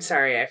was? I'm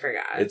sorry, I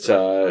forgot. It's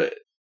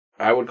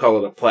I would call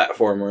it a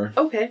platformer.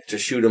 Okay. It's a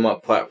shoot 'em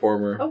up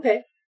platformer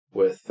Okay.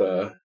 with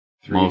 3D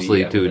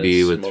Mostly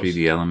 2D elements. with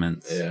 3D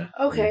elements. Yeah.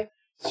 Okay.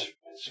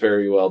 It's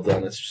very well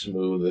done. It's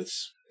smooth.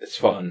 It's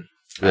fun.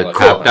 The I like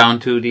top-down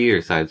 2D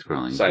or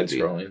side-scrolling? Side 2D?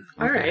 scrolling.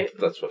 All right.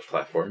 That's what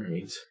platformer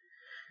means.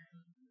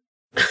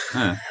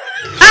 Huh.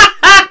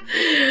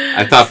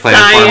 I thought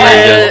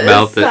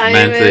platformer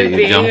meant that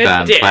you jumped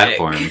on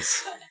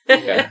platforms.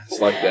 Yeah, it's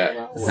like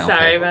that.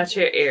 Sorry about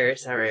your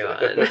ears, everyone.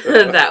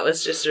 That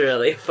was just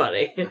really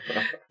funny.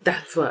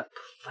 That's what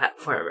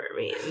platformer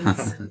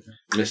means.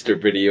 Mr.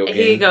 Video Game.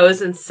 He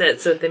goes and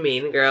sits with the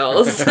mean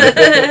girls.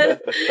 Every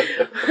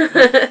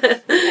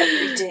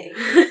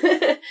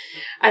day.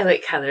 I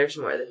like Heathers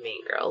more than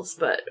Mean Girls,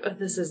 but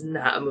this is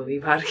not a movie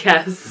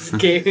podcast. It's a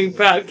gaming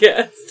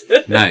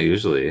podcast. Not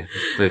usually.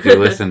 But if you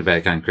listened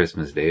back on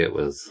Christmas Day, it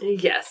was...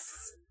 Yes.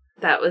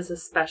 That was a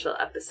special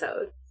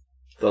episode.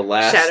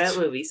 Shout Shout out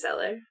Movie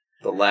Seller.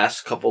 The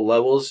last couple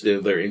levels,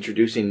 they're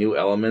introducing new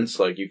elements,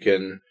 like you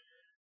can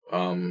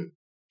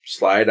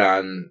slide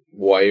on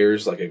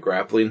wires like a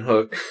grappling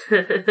hook.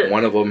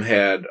 One of them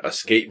had a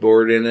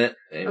skateboard in it,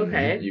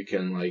 and you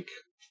can like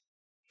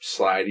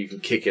slide, you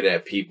can kick it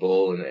at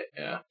people, and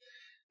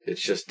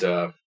it's just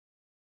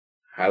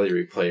highly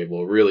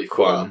replayable, really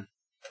fun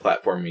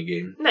platforming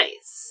game.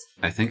 Nice.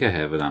 I think I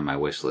have it on my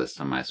wish list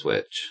on my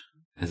Switch.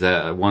 Is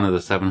that one of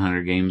the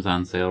 700 games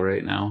on sale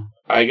right now?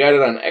 I got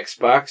it on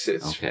Xbox.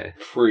 It's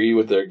free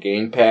with their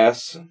Game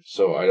Pass,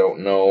 so I don't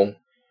know.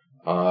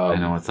 I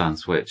know it's on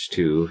Switch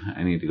too.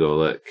 I need to go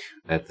look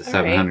at the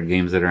 700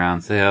 games that are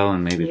on sale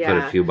and maybe put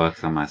a few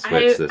bucks on my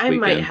Switch this weekend. I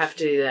might have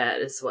to do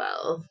that as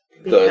well.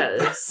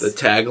 The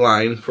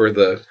tagline for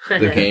the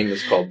game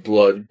is called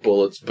Blood,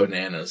 Bullets,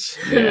 Bananas.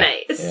 Yeah.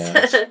 Nice.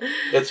 Yeah,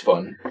 it's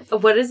fun.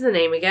 What is the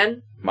name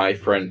again? My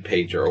Friend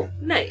Pedro.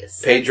 Nice.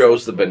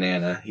 Pedro's the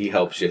banana. He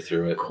helps you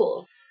through it.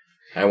 Cool.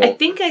 I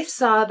think I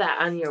saw that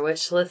on your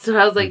wish list, and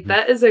I was like,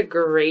 that is a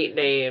great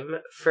name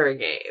for a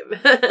game.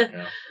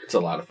 Yeah, it's a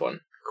lot of fun.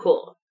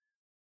 Cool.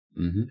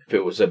 Mm-hmm. If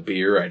it was a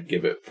beer, I'd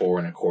give it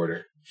 4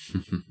 1/4.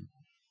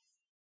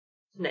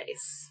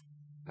 Nice.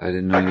 I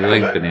didn't know you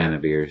liked banana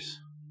beers.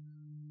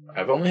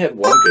 I've only had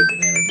one good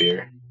banana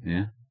beer.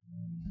 Yeah.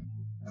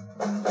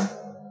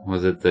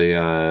 Was it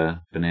the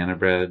banana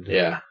bread?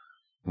 Yeah.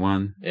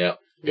 One? Yep.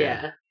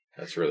 Yeah.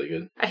 That's really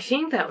good. I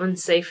think that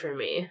one's safe for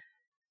me.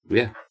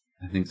 Yeah,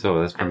 I think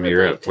so. That's from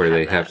Europe, where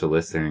they have to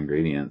list their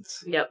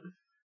ingredients. Yep.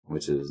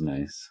 Which is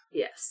nice.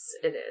 Yes,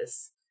 it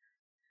is.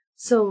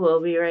 So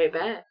we'll be right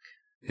back.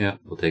 Yeah,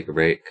 we'll take a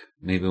break.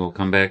 Maybe we'll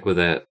come back with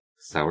that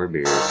sour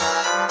beer.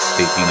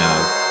 Speaking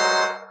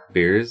of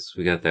beers,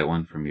 we got that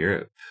one from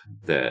Europe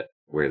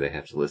where they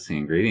have to list the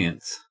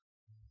ingredients.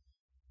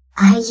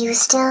 Are you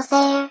still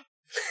there?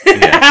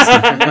 Yes.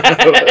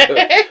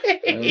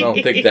 I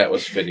don't think that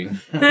was fitting.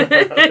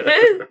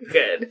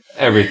 Good.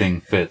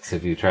 Everything fits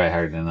if you try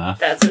hard enough.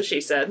 That's what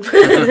she said. No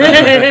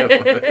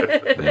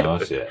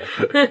shit.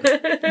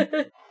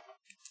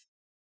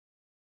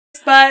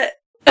 But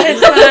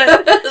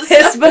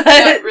piss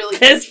butt, really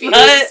piss confused.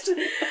 butt,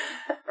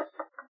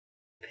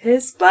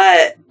 piss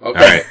butt. Okay. All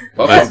right.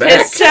 Welcome back.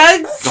 Piss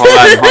chugs.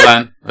 Hold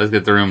on. Let's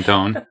get the room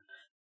tone.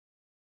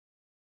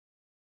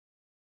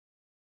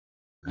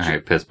 All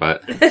right, piss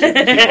butt. Keep all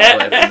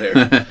that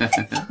in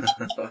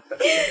there.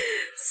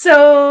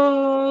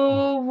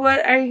 So,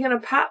 what are you gonna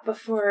pop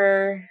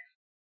before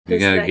You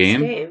this got a next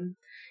game?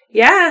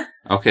 Yeah.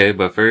 Okay,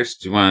 but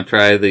first, you want to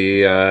try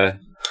the,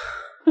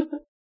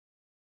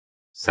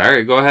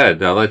 Sorry, go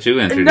ahead. I'll let you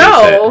introduce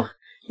No, it.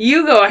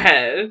 you go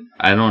ahead.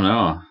 I don't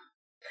know.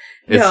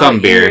 It's No, some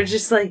beer. You're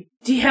just like,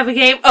 do you have a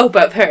game? Oh,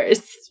 but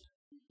first.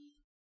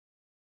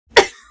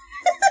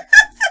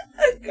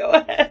 Go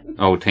ahead.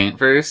 Oh, taint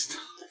first?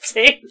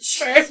 Taint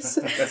first.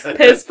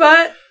 Piss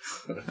butt.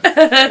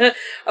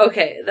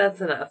 Okay,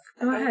 that's enough.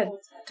 Go ahead.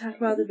 Talk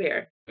about the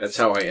beer. That's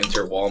how I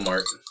enter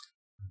Walmart.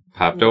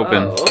 Popped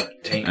open. Whoa.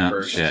 Taint Oh,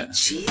 first. shit.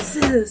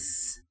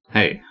 Jesus.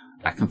 Hey,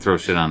 I can throw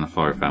shit on the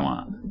floor if I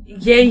want.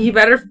 Yeah, you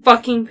better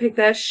fucking pick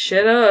that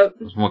shit up.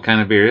 What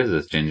kind of beer is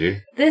this,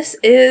 Ginger? This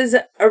is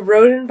a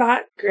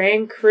Rodenbach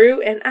Grand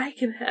Cru, and I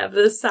can have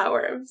this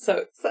sour. I'm so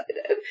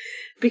excited.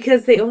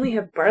 Because they only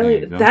have There barley.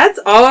 you go. That's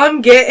all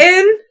I'm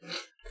getting?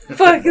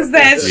 Fuck is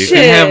that You shit?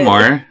 can have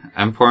more.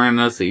 I'm pouring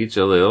us each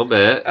a little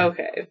bit.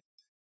 Okay.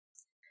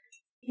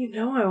 You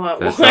know I want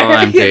That's more. all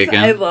I'm because taking.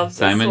 I love this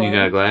Simon, one. you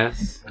got a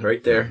glass?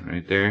 Right there.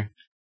 Right there.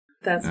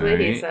 That's All what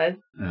he right. said.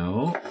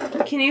 No.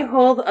 Can you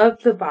hold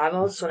up the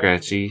bottle? so I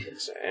can Scratchy.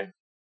 picture?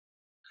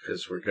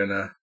 Because we're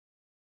gonna...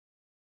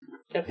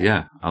 Okay.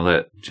 Yeah, I'll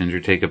let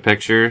Ginger take a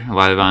picture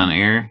live on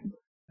air,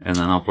 and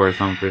then I'll pour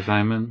some for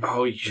Simon.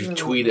 Oh, you should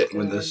tweet it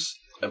when this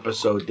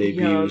episode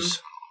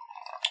debuts.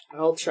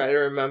 I'll try to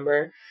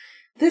remember.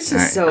 This is All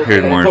right, so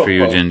heard good. more for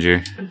you,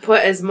 Ginger.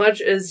 Put as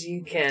much as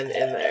you can in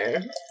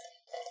there.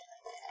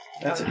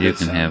 That's a You good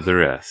can sound. have the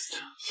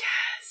rest.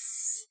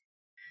 Yes.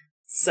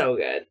 So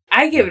good.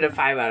 I give it a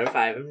 5 out of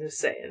 5, I'm just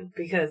saying.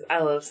 Because I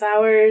love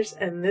sours,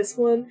 and this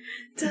one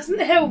doesn't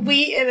have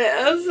wheat in it.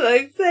 I'm so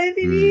excited,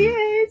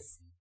 yes.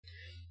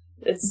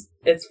 It's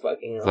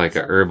fucking It's awesome. like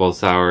a herbal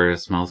sour. It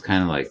smells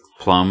kind of like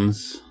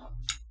plums,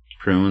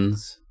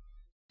 prunes,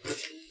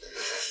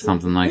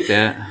 something like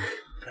that.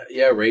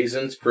 Yeah,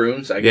 raisins,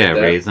 prunes. I get Yeah,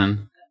 that.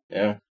 raisin.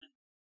 Yeah.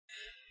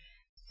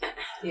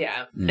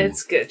 Yeah, Mm.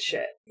 it's good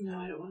shit. No,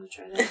 I don't want to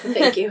try that.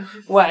 Thank you.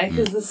 Why?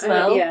 Because the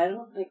smell? I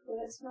don't like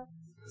what I smell.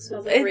 It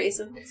smells like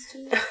raisins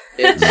too.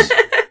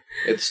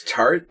 It's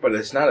tart, but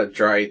it's not a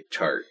dry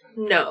tart.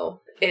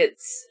 No,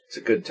 it's It's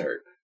a good tart.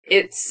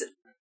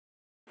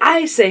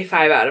 I say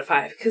 5 out of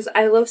 5 because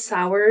I love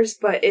sours,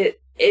 but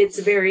it's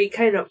very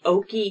kind of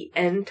oaky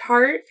and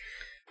tart.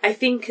 I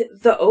think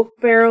the oak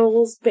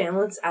barrels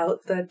balance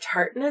out the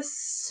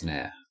tartness.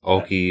 Yeah.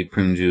 Oaky,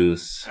 prune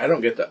juice. I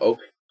don't get the oak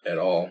at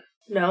all.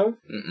 No?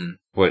 Mm-mm.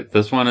 Wait,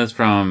 this one is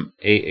from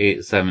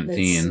It's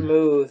 8/8/17.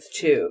 smooth,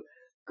 too.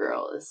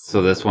 Girl is.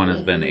 So this one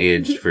has been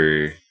aged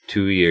for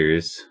 2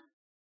 years.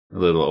 A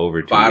little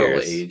over 2 Bottle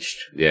years. aged.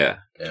 Yeah.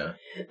 Yeah.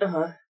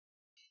 Uh-huh.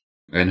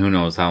 And who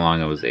knows how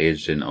long it was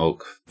aged in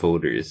oak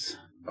foeders.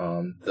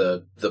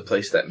 The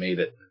place that made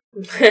it.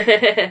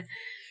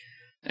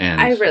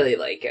 And I really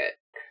like it.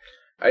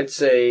 I'd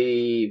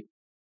say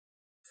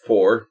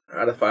 4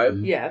 out of 5.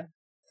 Yeah.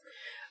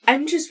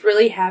 I'm just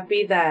really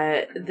happy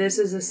that this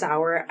is a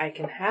sour I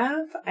can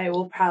have. I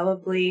will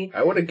probably...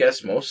 I would have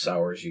guessed most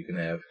sours you can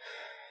have.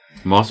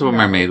 most of them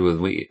No. are made with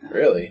wheat.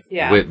 Really?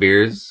 Yeah. Wit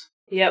beers.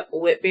 Yep,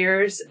 wit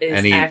beers is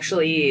Any-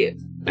 actually...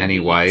 Any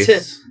wheat.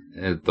 Weiss.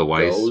 The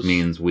Weiss Goes.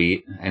 means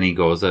wheat. Any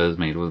Goza is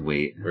made with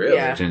wheat. Really?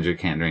 Yeah. Ginger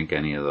can't drink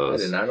any of I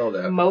those. did not know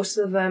that. Most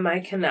of them I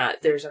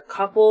cannot. There's a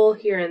couple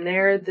here and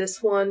there.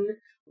 This one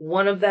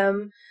of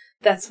them.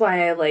 That's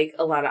why I like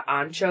a lot of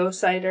ancho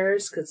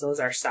ciders, because those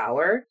are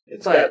sour.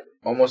 It's but got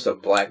almost a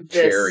black this-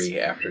 cherry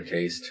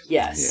aftertaste.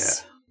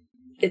 yes.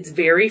 It's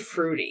very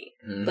fruity.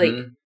 Mhm.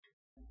 Like,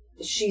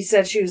 she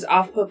said she was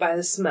off put by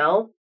the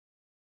smell.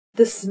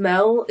 The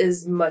smell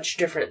is much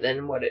different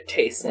than what it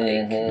tastes like.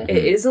 Mhm.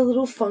 It is a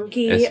little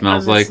funky. It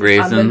smells on the like on the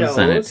raisins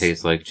and it nose.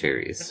 tastes like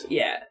cherries.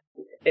 Yeah.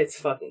 It's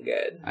fucking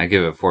good. I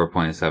give it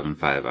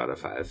 4.75 out of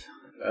 5.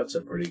 That's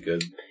a pretty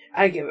good.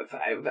 I give it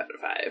 5 out of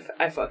 5.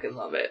 I fucking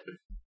love it.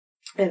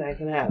 And I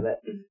can have it.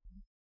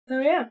 So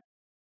yeah.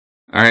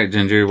 Alright,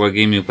 Ginger, what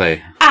game you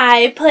play?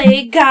 I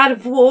play God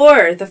of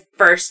War, the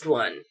first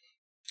one.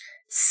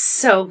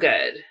 So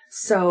good.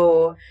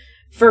 So,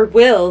 for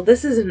Will,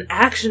 this is an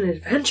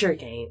action-adventure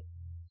game.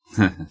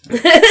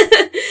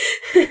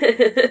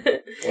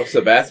 What's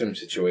the bathroom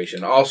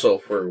situation? Also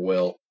for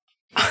Will.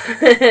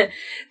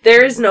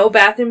 There is no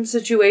bathroom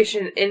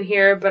situation in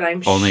here, but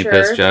I'm Only sure...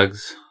 piss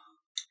jugs?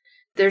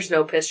 There's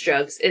no piss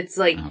jugs. It's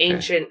like Okay.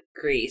 ancient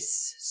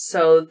Greece.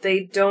 So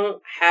they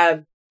don't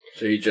have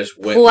So you just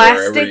went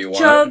wherever plastic you want.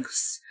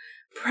 jugs.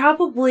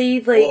 Probably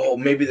like Oh,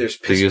 maybe there's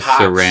They piss use pots.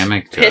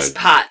 ceramic jugs. piss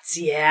pots.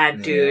 Yeah,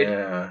 dude.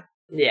 Yeah.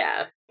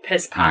 Yeah.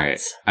 Piss Alright,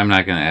 pots. I'm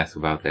not going to ask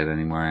about that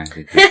anymore. I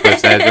think we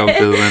pushed that joke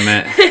to the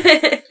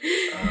limit.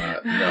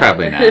 No,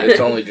 Probably not. It's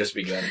only just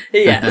begun.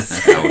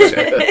 Yes. Oh,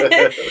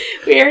 shit.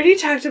 We already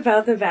talked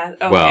about the bath.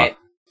 Okay. Well-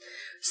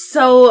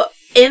 So,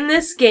 in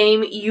this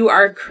game, you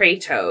are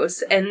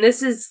Kratos, and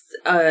this is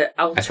alternative...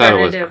 I thought it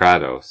was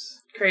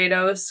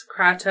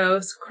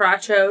Kratos.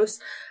 Kratos.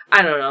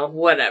 I don't know,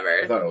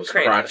 whatever. I thought it was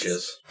Kratos.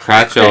 crotches.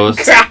 Crotchos.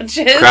 Crotches.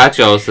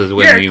 Crotchos is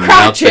when Your you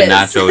melt the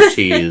crotches. nacho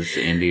cheese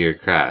into your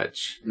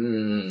crotch.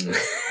 Mm.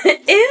 I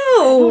Ew.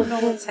 don't know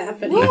what's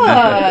happening.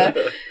 What?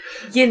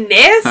 You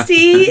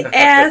nasty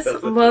ass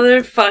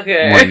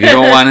motherfucker. What, you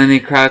don't want any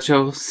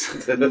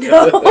crotchos? No,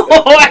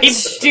 I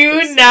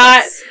do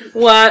not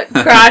want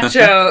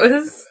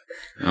crotchos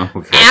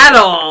Okay. at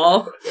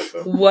all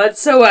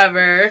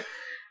whatsoever.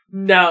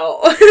 No.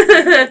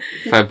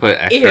 If I put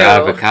extra Ew.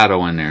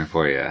 avocado in there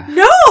for you.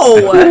 No.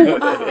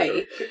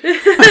 Why?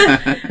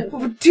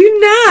 Do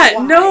not.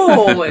 Why?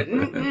 No.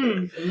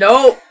 Mm-mm.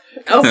 Nope.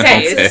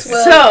 Okay, Okay.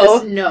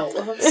 so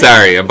No.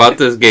 Sorry, about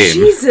this game.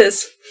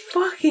 Jesus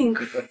fucking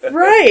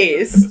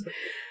Christ.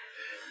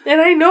 And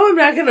I know I'm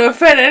not going to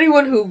offend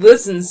anyone who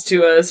listens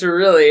to us,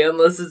 really,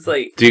 unless it's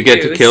like. Do you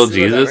get to Zeus, kill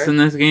Jesus whatever. in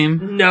this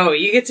game? No,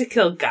 you get to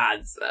kill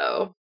gods,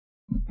 though.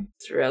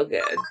 It's real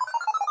good.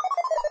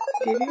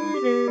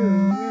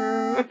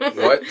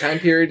 What time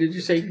period did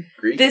you say?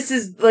 Greek? This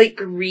is like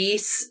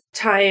Greece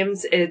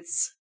times.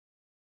 It's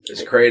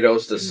Is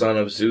Kratos the son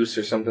of Zeus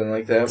or something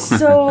like that?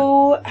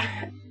 so.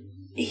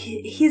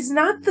 He's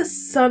not the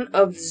son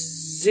of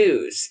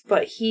Zeus,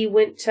 but he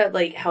went to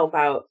like help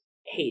out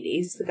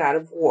Hades, the god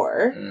of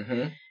war.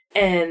 Mm-hmm.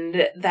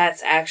 And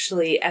that's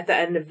actually, at the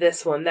end of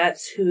this one,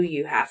 that's who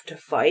you have to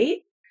fight,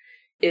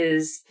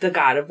 is the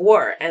god of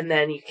war. And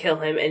then you kill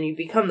him and you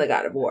become the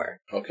god of war.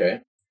 Okay.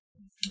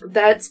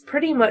 That's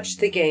pretty much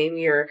the game.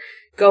 You're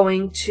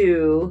going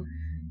to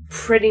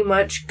pretty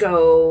much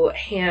go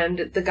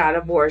hand the God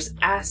of War's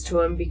ass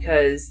to him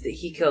because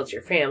he killed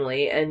your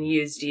family and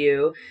used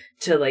you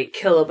to, like,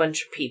 kill a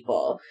bunch of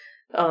people.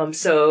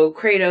 So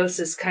Kratos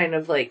is kind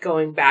of, like,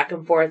 going back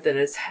and forth in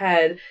his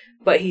head,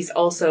 but he's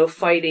also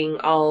fighting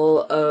all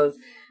of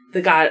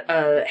the god,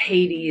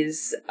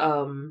 Hades,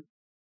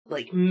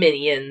 like,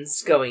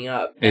 minions going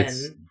up.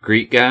 It's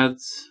Greek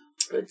gods?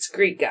 It's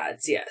Greek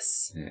gods,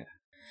 yes. Yeah.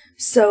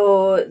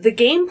 So the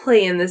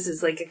gameplay in this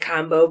is like a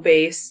combo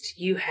based.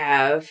 You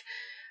have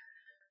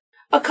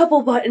a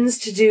couple buttons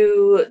to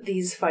do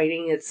these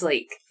fighting. It's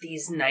like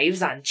these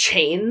knives on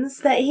chains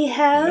that he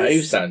has.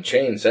 Knives on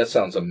chains. That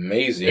sounds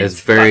amazing.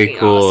 It's very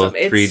cool. Awesome.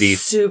 3D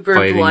it's super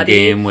fighting bloody.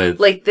 game with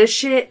like this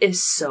shit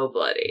is so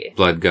bloody.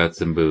 blood,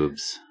 guts, and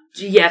boobs.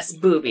 Yes,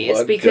 boobies,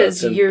 Blood,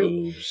 because guts, and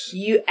boobs.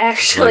 you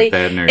actually Like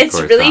that it's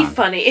nerdcore really song.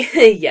 funny.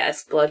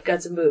 Yes, blood,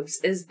 guts, and boobs.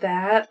 Is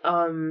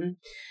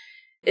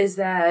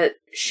that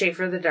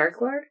Schaefer the Dark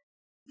Lord?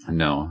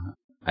 No,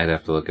 I'd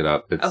have to look it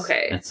up. It's,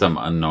 Okay. It's some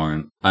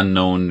unknown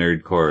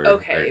nerdcore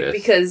Okay, artist.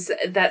 because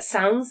that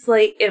sounds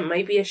like it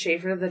might be a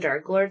Schaefer the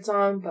Dark Lord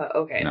song, but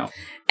okay. No.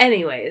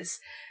 Anyways,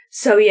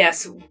 so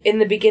yes, in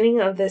the beginning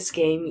of this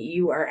game,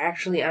 you are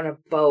actually on a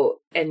boat,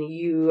 and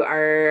you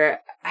are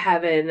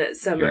having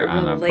some You're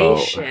on a boat.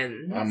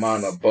 relations. I'm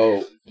on a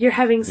boat. You're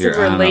having some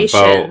You're on a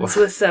relations boat.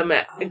 with some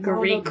on a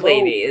Greek boat.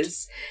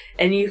 ladies.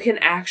 And you can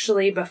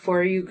actually,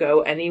 before you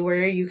go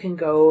anywhere, you can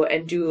go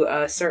and do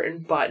a certain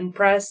button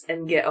press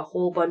and get a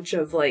whole bunch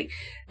of, like,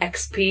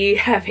 XP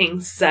having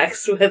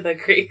sex with a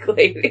Greek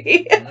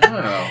lady.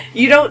 Wow.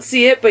 You don't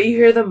see it, but you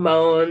hear the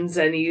moans,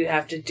 and you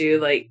have to do,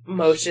 like,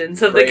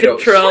 motions of the Kratos.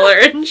 controller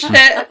and shit.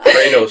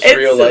 Kratos, It's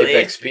real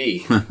life silly.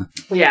 XP.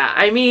 Yeah,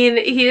 I mean,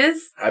 he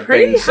is I've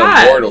pretty been some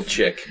hot. mortal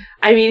chick.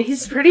 I mean,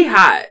 he's pretty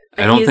hot.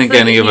 I don't He's think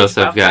like any a of us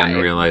huge have buff gotten guy.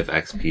 real life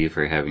XP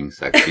for having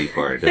sex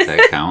before. Does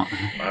that count?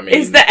 I mean,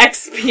 Is the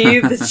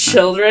XP the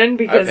children? I've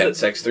Because had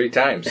sex 3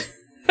 times.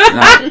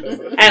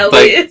 at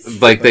least.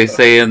 like they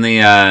say in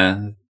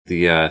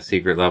the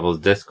Secret Levels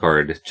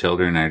Discord,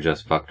 children are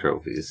just fuck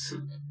trophies.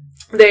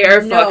 They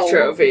are No. fuck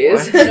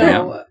trophies.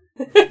 No.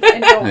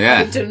 I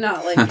Yeah. do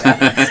not like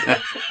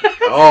that.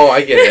 Oh,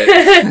 I get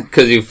it.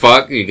 Because you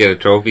fuck, you get a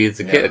trophy as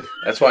a Yeah. kid.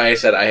 That's why I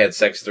said I had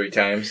sex 3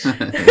 times. 'Cause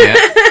Yeah.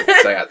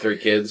 I got 3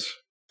 kids.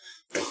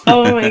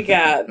 Oh my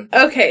god.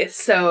 Okay,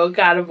 so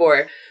God of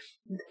War.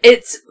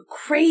 It's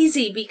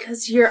crazy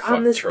because you're on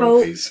Fuck this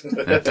trophies.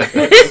 boat.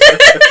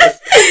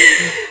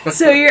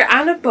 So you're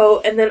on a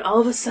boat, and then all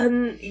of a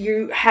sudden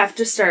you have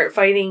to start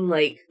fighting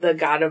like the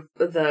God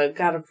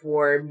of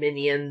War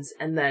minions,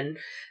 and then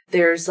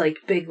there's like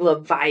big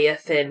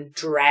Leviathan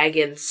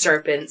dragon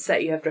serpents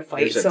that you have to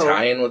fight. There's a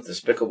tie-in with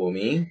Despicable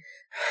Me?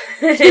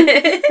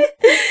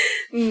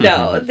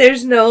 No,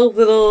 there's no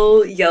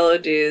little yellow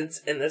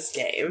dudes in this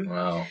game.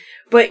 Wow.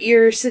 But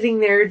you're sitting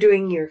there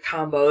doing your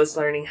combos,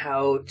 learning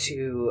how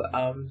to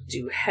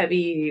do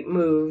heavy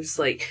moves,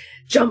 like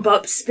jump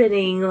up,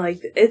 spinning. Like,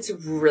 it's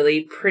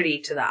really pretty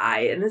to the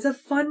eye, and it's a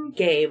fun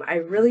game. I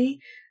really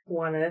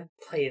want to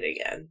play it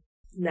again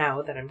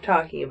now that I'm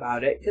talking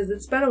about it, because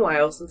it's been a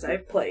while since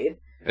I've played.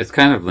 It's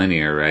kind of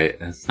linear, right?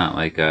 It's not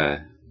like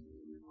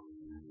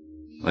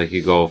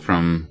you go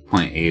from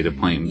point A to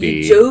point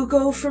B. You do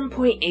go from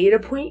point A to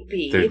point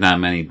B. There's not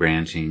many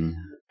branching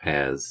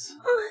paths.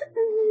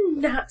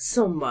 Not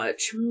so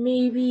much.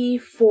 Maybe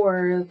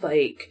for,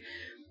 like,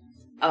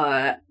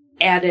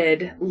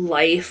 added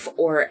life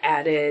or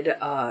added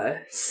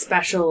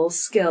special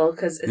skill,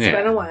 because it's Yeah.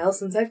 been a while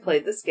since I've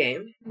played this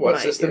game. What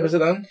mind system you. is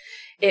it on?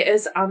 It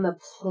is on the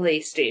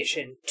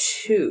PlayStation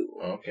 2.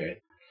 Okay.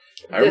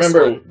 I This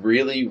remember one.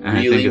 really, I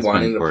think really it's been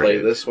wanting to play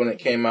ported. this when it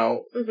came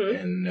out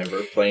Mhm. and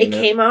never playing It it.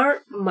 came out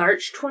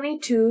March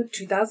 22,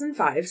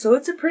 2005, so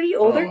it's a pretty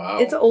older, wow.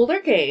 it's an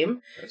older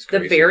game. That's The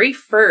crazy. very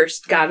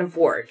first God of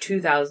War,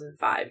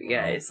 2005, you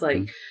Wow. guys.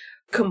 Like,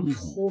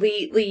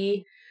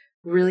 completely,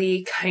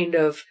 really kind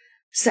of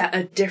set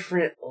a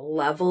different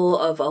level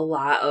of a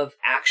lot of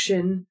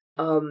action,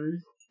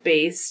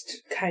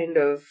 based kind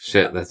of...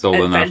 Shit, that's old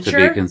enough to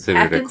adventure, be considered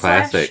hack a and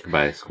slash. classic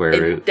by Square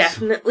It Roots.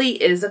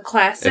 definitely is a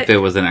classic. If it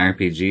was an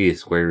RPG,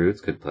 Square Roots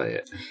could play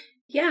it.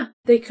 Yeah,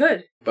 they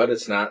could. But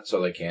it's not,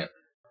 so they can't.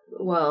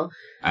 Well,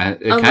 It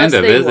Unless kind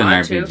of they is an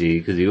want to. RPG,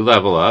 because you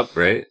level up,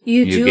 right?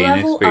 you do gain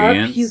level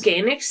experience. up, you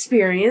gain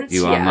experience,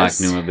 You yes.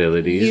 unlock new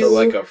abilities. You- So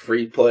like a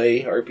free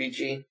play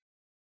RPG?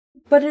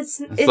 But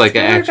it's like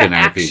an more of action RPG.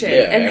 action Yeah,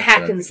 and action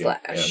hack and RPG,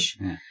 slash.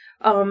 yeah.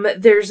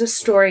 There's a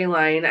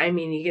storyline. I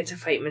mean, you get to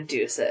fight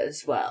Medusa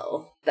as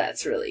well.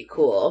 That's really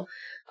cool.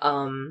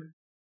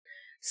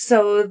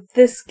 So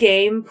this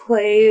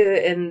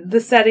gameplay and the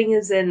setting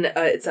is in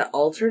it's an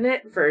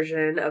alternate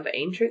version of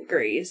ancient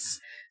Greece.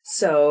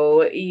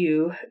 So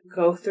you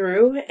go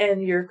through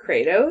and you're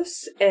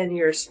Kratos and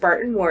you're a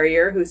Spartan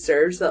warrior who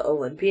serves the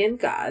Olympian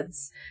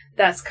gods.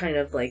 That's kind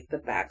of like the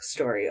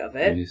backstory of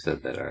it. You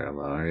said that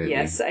already.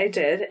 Yes, I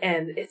did.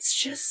 And it's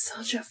just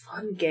such a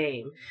fun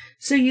game.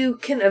 So you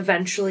can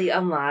eventually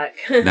unlock...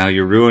 Now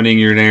you're ruining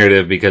your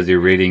narrative because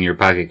you're reading your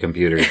pocket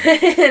computer.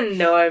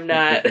 No, I'm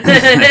not.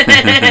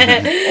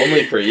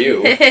 Only for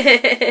you.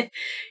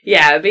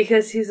 Yeah,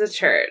 because he's a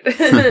churt.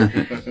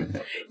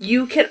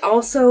 You can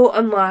also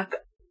unlock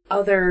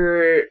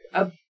other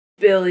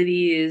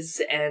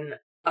abilities and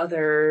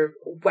other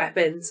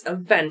weapons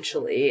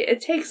eventually.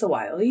 It takes a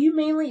while. You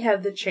mainly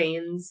have the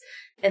chains,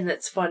 and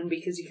that's fun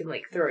because you can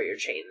like throw your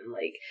chain and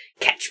like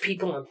catch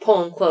people and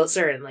pull them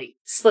closer and like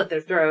slit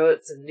their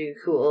throats and do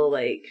cool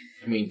like...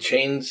 I mean,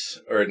 chains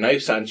or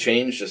knives on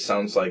chains just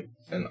sounds like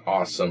an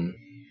awesome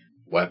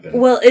weapon.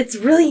 Well, it's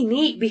really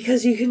neat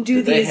because you can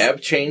do Did these... they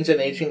have chains in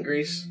ancient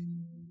Greece?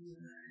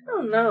 I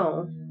don't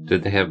know.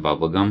 Did they have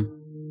bubblegum?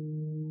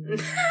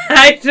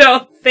 I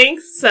don't think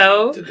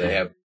so. Did they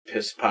have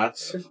piss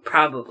pots?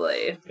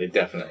 Probably. They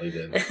definitely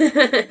did.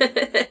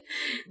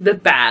 The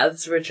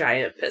baths were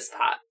giant piss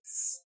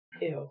pots.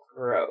 Ew,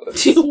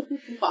 gross.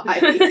 Why?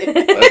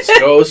 Let's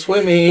go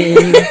swimming.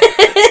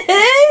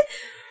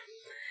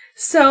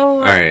 So,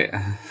 All right.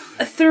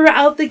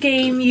 throughout the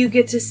game, you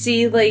get to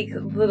see, like,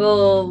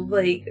 little,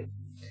 like,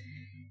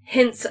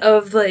 hints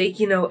of, like,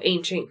 you know,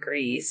 ancient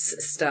Greece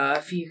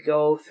stuff. You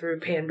go through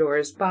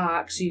Pandora's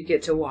box. You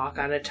get to walk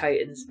on a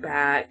Titan's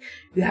back.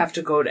 You have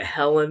to go to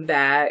hell and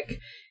back.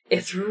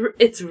 It's really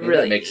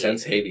That makes neat.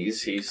 sense.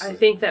 Hades. I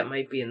think that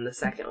might be in the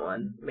second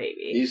one,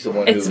 maybe. He's the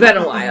one It's been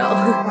a while.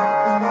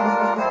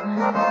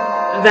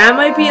 That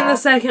might be in the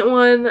second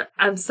one.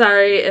 I'm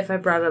sorry if I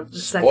brought up the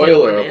second one.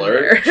 Spoiler in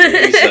alert.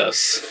 there.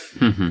 Jesus.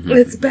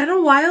 It's been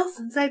a while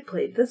since I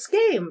played this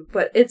game,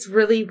 but it's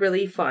really,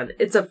 really fun.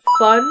 It's a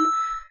fun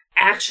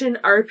action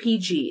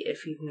RPG.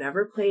 If you've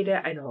never played it,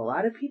 I know a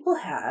lot of people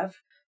have.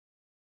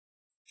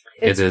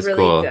 It's It is really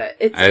cool. good.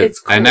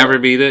 It's cool. I never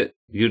beat it.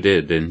 You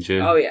did, didn't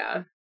you? Oh,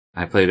 yeah.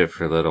 I played it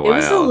for a little It while.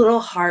 was a little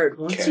hard.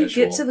 Once you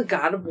get Casual. to the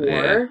God of War,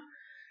 Yeah.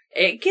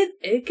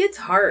 it gets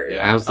hard.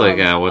 Yeah. I was like,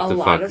 what a the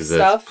lot fuck of is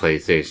stuff. this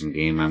PlayStation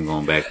game? I'm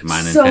going back to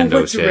my So Nintendo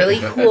what's shit. really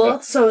cool,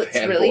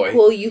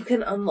 Fanboy. you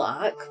can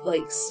unlock,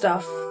 like,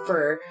 stuff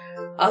for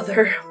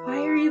other...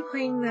 Why are you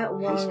playing that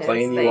long He's ass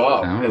playing thing? you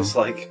off. Oh. It's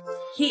like...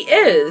 He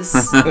is.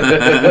 He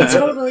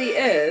totally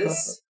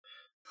is.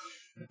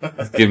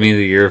 Give me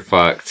the you're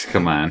fucked.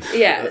 Come on.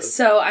 Yeah,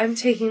 so I'm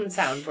taking the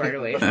soundboard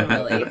away from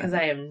Willie because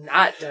I am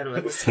not done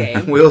with this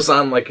game. Will's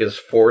on like his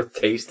fourth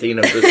tasting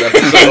of this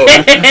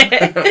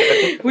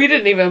episode. We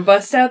didn't even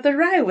bust out the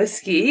rye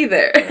whiskey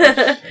either.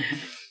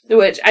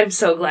 Which I'm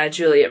so glad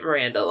Juliet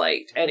Miranda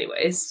liked.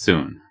 Anyways.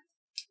 Soon.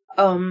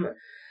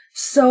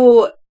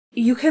 So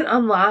you can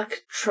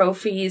unlock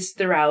trophies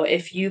throughout.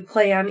 If you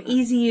play on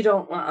easy, you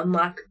don't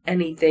unlock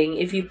anything.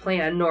 If you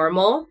play on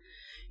normal,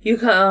 you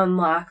can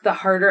unlock the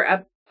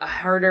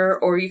harder,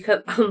 or you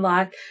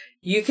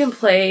can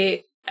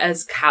play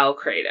as Cow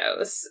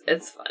Kratos.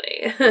 It's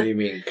funny. What do you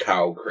mean,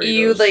 Cow Kratos?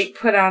 You, like,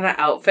 put on an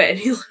outfit and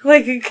you look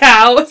like a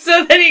cow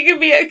so that you can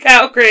be a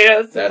Cow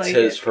Kratos. That's like,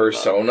 his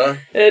persona?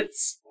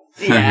 It's...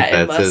 Yeah, it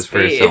That's must his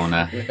be.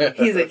 persona.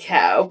 He's a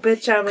cow.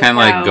 Bitch, I'm a Kind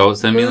cow. of like Goat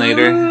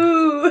Simulator.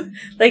 Ooh,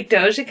 like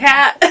Doja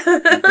Cat.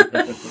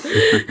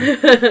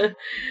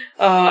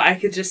 Oh, I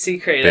could just see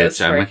Kratos.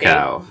 Bitch, I'm a working.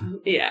 cow.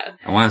 Yeah.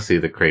 I want to see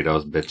the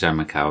Kratos Bitch, I'm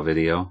a Cow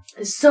video.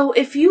 So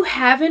if you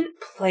haven't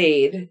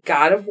played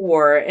God of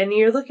War and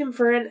you're looking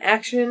for an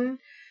action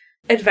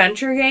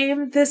adventure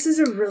game, this is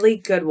a really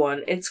good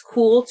one. It's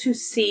cool to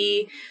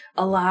see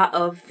a lot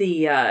of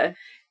the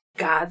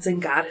gods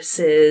and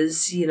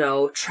goddesses, you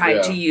know, try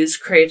to use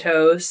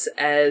Kratos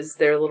as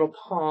their little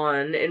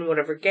pawn in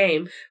whatever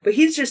game. But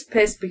he's just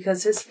pissed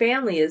because his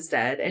family is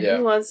dead and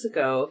he wants to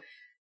go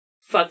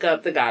fuck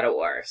up the God of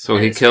War. So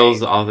he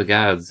kills all the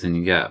gods and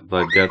you got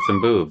blood, guts,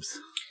 and boobs.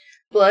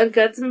 Blood,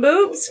 guts, and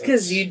boobs?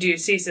 Because you do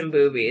see some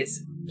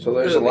boobies. So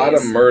there's a lot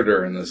of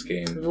murder in this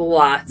game.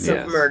 Lots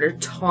Yes. of murder.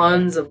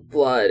 Tons of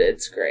blood.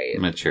 It's great.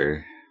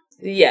 Mature.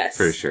 Yes.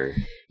 For sure.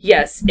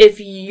 Yes. If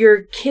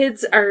your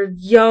kids are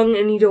young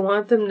and you don't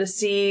want them to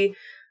see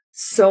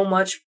so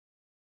much,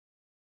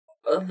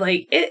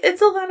 like,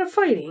 it's a lot of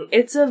fighting.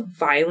 It's a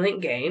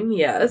violent game,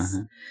 yes.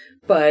 Uh-huh.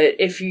 But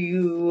if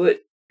you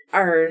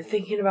are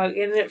thinking about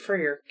getting it for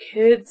your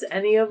kids,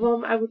 any of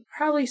them, I would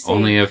probably say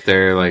Only if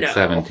they're like no.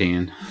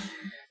 17.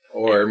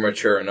 Or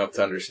mature enough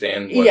to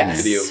understand what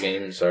video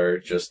games are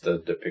just a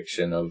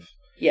depiction of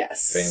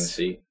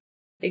fantasy.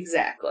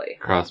 Exactly.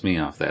 Cross me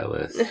off that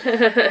list.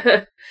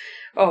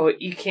 Oh,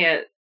 you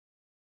can't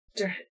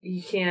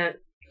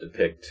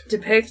depict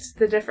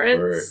the difference?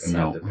 or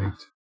No. not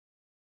depict.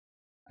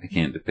 I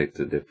can't depict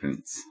the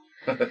difference.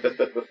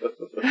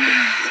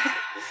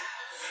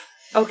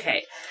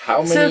 Okay.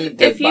 How So many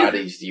dead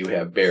bodies do you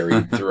have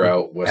buried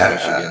throughout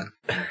West Michigan?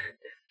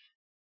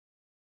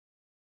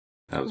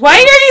 Why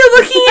are you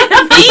looking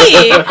at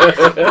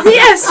me? He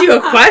asked you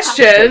a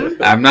question.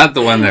 I'm not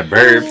the one that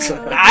burped.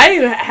 I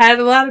had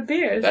a lot of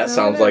beers. That so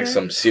sounds whatever. like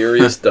some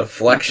serious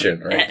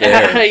deflection right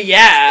there.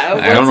 Yeah.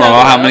 I don't know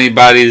how many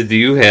bodies do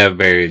you have,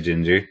 Barry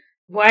Ginger.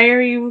 Why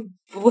are you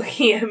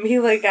looking at me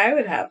like I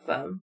would have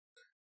them?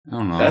 I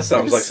don't know. That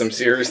sounds like some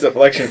serious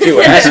deflection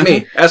too. Ask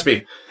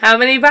me. How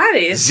many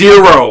bodies?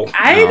 0.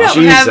 I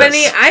don't have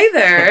any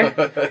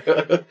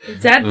either.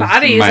 Dead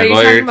bodies. My are you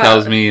lawyer talking about?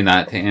 tells me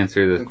not to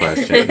answer this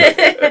question.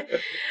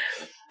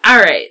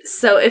 Alright,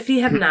 so if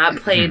you have not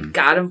played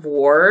God of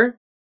War,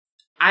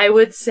 I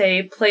would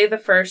say play the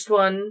first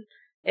one.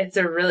 It's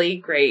a really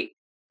great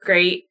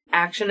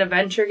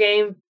action-adventure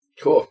game.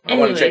 Cool. I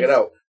want to check it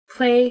out.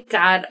 Play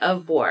God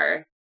of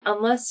War.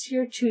 Unless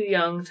you're too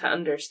young to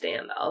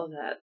understand all of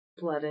that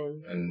blood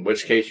and... In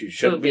which case, you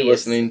shouldn't be movies.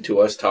 listening to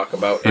us talk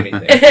about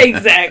anything.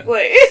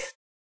 Exactly.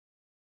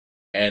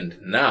 And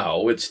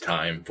now it's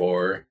time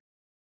for...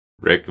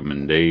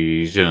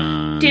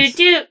 Recommendations.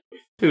 Doot.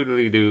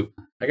 Doodly doo.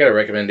 I got a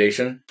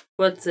recommendation.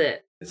 What's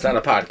it? It's not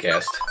a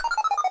podcast,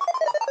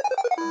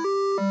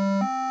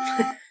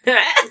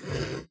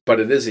 but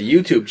it is a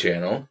YouTube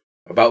channel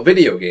about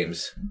video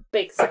games.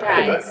 Big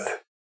surprise.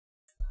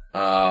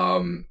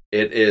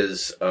 It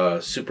is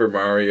Super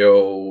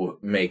Mario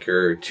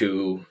Maker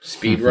 2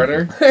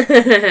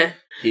 speedrunner.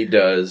 He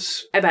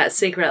does... I bet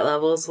Secret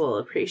Levels will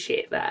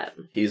appreciate that.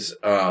 He's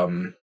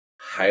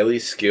highly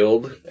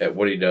skilled at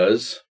what he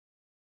does.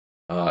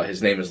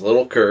 His name is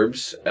Little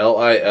Curbs,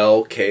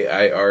 Lilkirbs.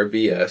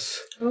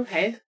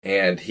 Okay.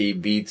 And he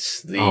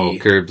beats the... Oh,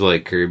 Curbs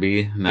like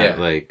Kirby? Not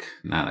like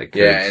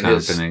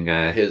Curb stomping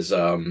guy. His,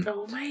 oh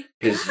my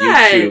his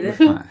god.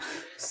 YouTube...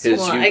 His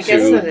well, YouTube I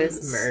guess that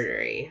is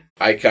murdery.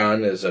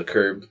 icon is a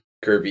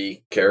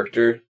Kirby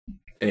character.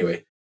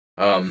 Anyway,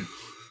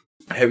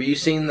 have you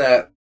seen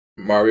that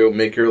Mario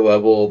Maker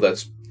level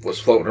was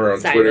floating around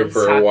Twitter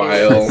for a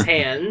while?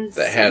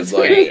 That had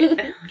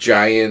like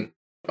giant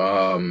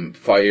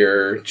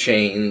fire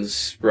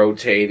chains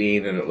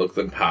rotating, and it looked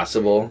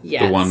impossible.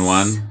 Yes. The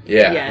 1-1?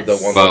 Yeah, yes. the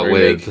one But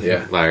with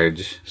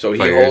large. So he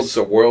fires. holds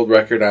the world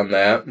record on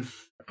that.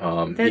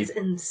 That's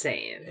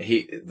insane.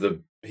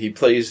 He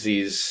plays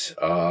these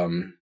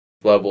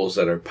levels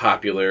that are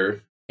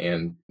popular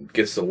and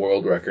gets the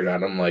world record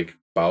on them, like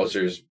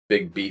Bowser's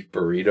Big Beef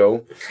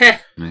Burrito. I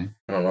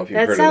don't know if you've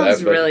heard of that. That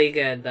sounds really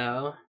good,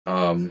 though.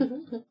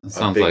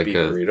 Sounds Big like Beef a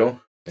burrito.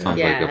 sounds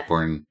Yeah. like a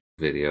porn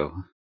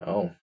video.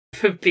 Oh,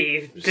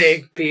 Big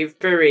beef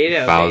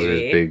burrito. Bowser's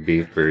baby. Big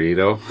Beef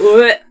Burrito.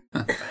 What?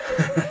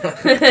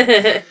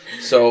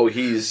 so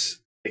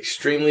he's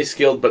extremely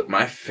skilled. But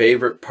my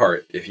favorite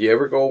part, if you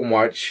ever go and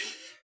watch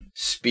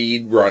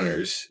speed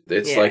runners,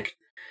 it's like,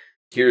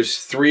 here's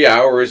 3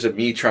 hours of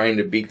me trying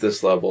to beat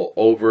this level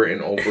over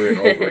and over and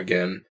over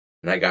again,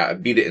 and I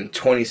beat it in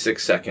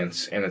 26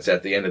 seconds, and it's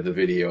at the end of the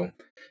video.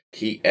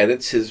 He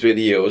edits his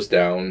videos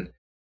down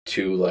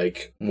to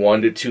like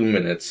 1 to 2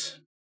 minutes,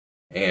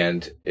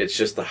 and it's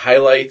just the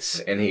highlights,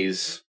 and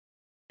he's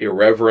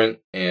irreverent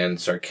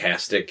and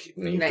sarcastic,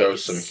 and he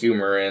throws some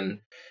humor in,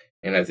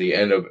 and at the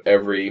end of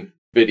every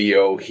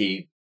video,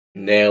 he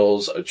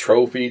nails a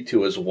trophy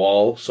to his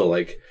wall. So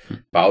like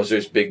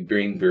Bowser's Big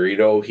Green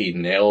Burrito, he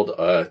nailed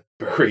a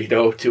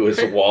burrito to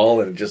his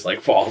wall, and it just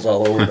like falls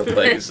all over the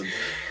place.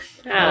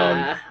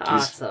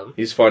 Awesome.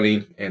 He's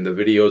funny, and the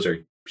videos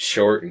are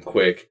short and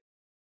quick.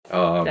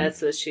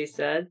 That's what she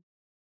said.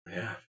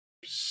 Yeah.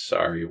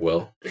 Sorry,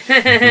 Will.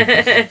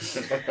 That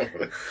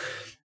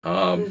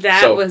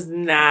was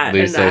not. At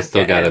least I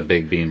still got a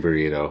Big Bean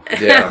Burrito.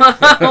 Yeah.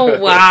 Oh,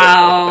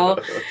 wow.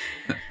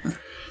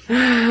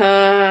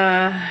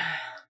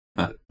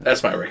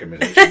 That's my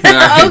recommendation.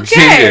 Okay.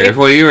 Ginger,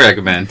 what do you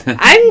recommend?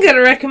 I'm going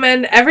to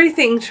recommend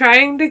Everything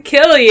Trying to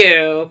Kill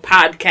You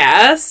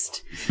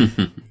podcast.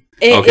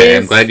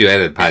 I'm glad you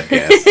added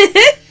podcast.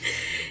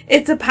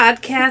 It's a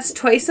podcast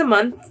twice a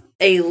month.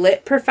 A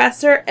lit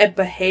professor, a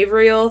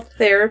behavioral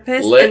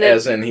therapist. Lit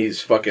as in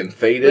he's fucking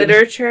faded?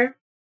 Literature.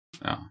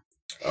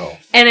 Oh.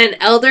 And an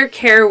elder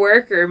care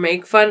worker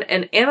make fun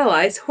and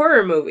analyze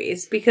horror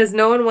movies because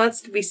no one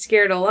wants to be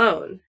scared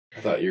alone.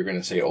 I thought you were going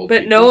to say old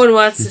But people. no one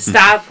wants to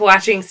stop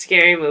watching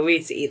scary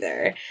movies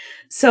either.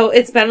 So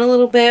it's been a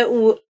little bit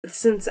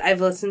since I've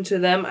listened to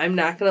them, I'm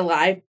not going to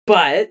lie,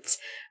 but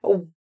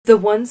the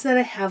ones that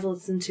I have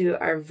listened to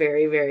are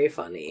very, very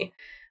funny.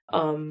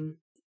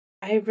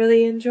 I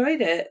really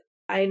enjoyed it.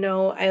 I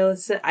know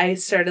I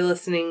started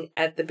listening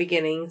at the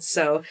beginning,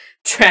 so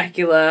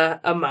Dracula,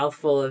 A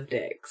Mouthful of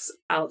Dicks.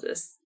 I'll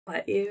just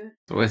let you.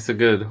 What's a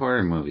good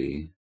horror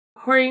movie?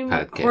 Hoary.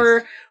 Dicks.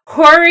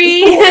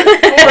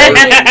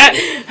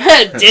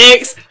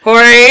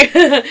 Hoary.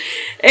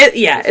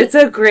 It's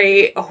a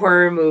great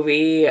horror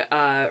movie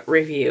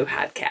review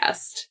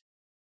podcast.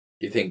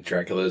 You think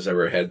Dracula's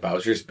ever had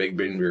Bowser's Big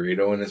Bean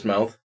Burrito in his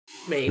mouth?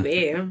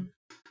 Maybe.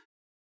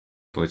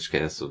 Which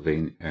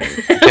Castlevania?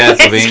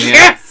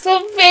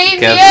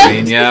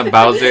 Castlevania,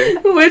 Bowser.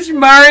 Which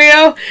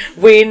Mario?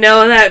 We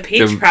know that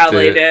Peach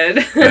probably did.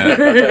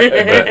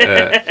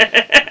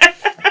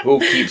 Who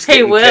keeps Hey,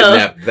 getting Will.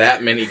 kidnapped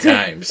that many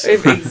times?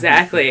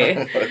 Exactly.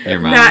 Your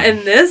mom. Not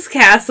in this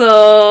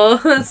castle.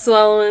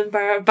 Swallowing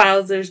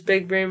Bowser's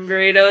big brain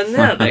burrito in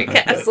the other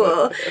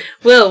castle.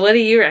 Will, what do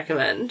you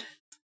recommend?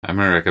 I'm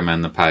going to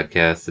recommend the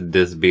podcast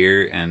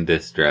Disbeer and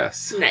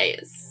Distress.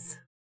 Nice.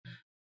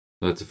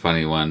 So it's a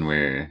funny one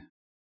where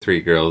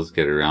 3 girls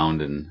get around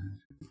and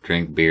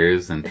drink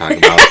beers and talk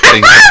about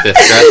things that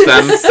distress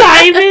them.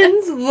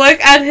 Simon's look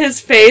on his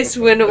face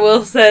when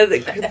Will said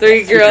that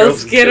 3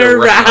 girls get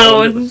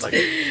around. Like,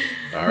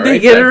 all right, They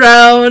get then.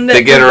 around.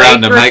 They get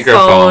around the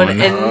microphone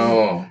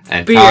and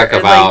and beer. talk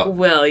about... Like,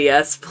 Will,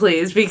 yes,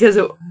 please, because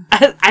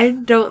I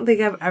don't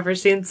think I've ever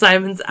seen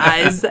Simon's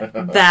eyes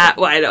that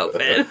wide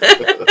open.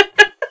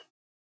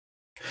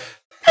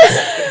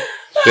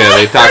 Yeah,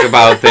 they talk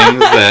about things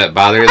that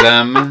bother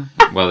them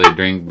while they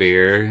drink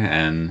beer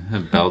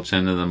and belch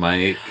into the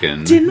mic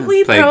and Didn't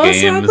we play pro swap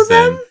games. with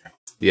them?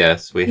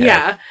 Yes, we have.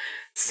 Yeah.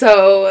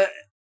 So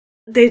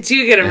they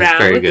do get It's around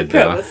very with good, the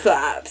promo though.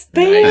 swaps.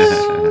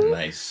 Nice. Bam!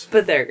 Nice.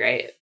 But they're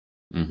great.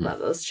 Mm-hmm. Love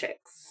those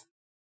chicks.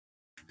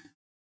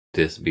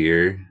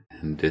 Disbeer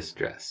and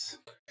Distress.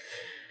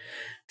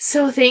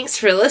 So thanks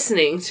for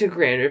listening to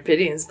Grand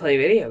Rapidians Play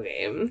Video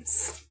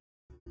Games.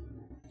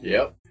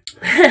 Yep.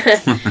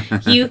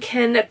 You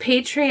can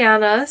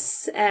Patreon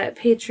us at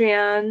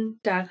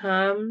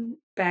patreon.com/Grand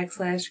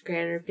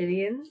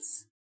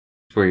Rapidians.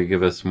 Where you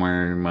give us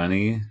more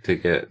money to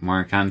get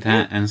more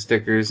content and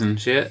stickers and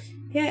shit.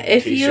 Yeah,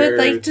 if you would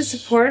like to T-shirts.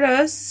 support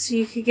us,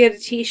 you could get a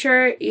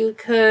t-shirt. You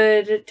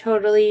could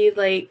totally,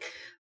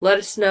 let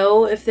us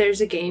know if there's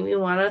a game you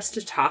want us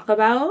to talk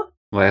about.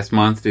 Last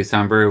month,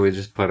 December, we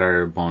just put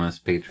our bonus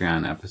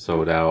Patreon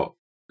episode out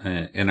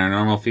in our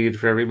normal feed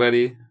for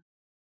everybody.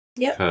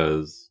 Yep.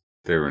 Because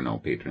there were no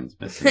patrons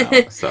missing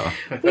out, so...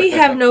 We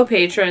have no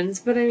patrons,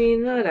 but I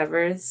mean,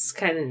 whatever. It's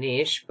kind of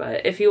niche.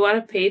 But if you want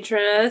to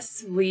patron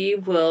us, we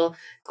will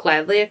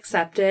gladly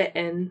accept it,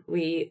 and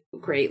we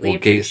greatly We'll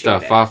appreciate gate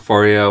stuff it. off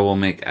for you. We'll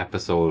make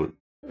extra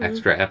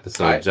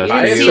episode just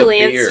buy for us you. a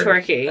Lance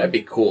twerking. That'd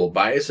be cool.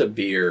 Buy us a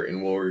beer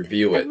and we'll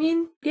review I it.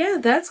 mean, yeah,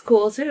 that's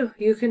cool too.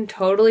 You can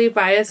totally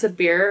buy us a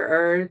beer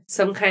or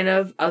some kind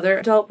of other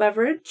adult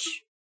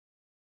beverage.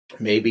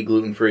 Maybe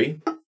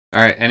gluten-free.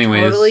 All right,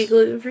 anyways. Totally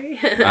gluten-free.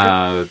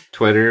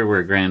 Twitter,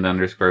 we're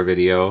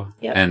grand_video.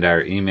 Yep. And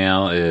our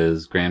email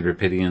is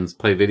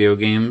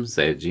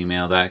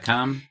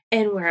grandrapidiansplayvideogames@gmail.com.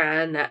 And we're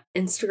on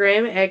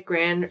Instagram at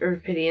Grand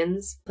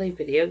Rapidians Play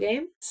Video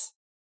Games.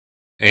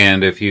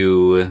 And if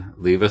you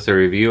leave us a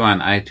review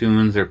on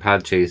iTunes or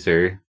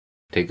Podchaser,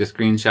 take a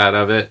screenshot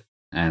of it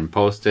and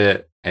post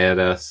it, add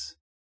us,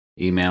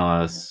 email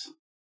us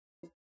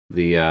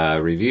the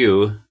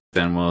review,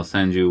 then we'll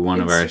send you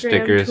one of our Instagram,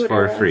 stickers Twitter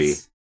for us. free.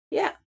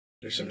 Yeah.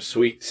 There's some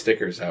sweet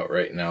stickers out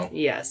right now.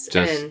 Yes.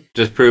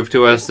 Just prove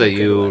to us there's that some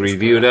good you ones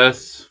reviewed coming up.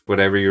 us.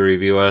 Whatever you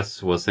review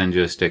us, we'll send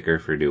you a sticker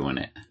for doing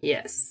it.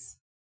 Yes.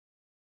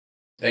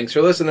 Thanks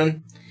for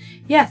listening.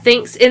 Yeah,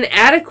 thanks in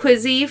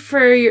Adequizzy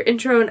for your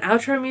intro and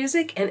outro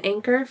music, and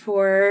Anchor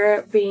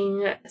for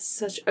being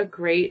such a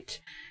great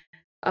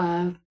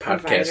Podcast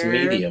provider.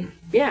 medium.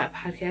 Yeah,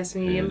 podcast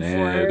medium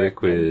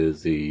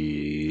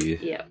Inadequacy.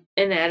 Yeah,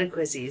 and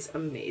Adequizzy's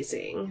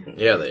amazing.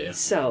 Yeah, they are.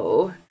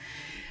 So,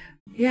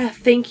 yeah,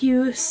 thank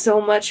you so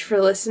much for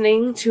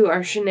listening to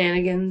our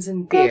shenanigans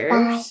and beers.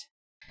 Goodbye.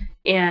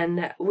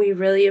 And we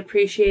really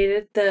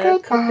appreciated the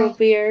Goodbye. couple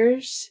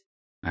beers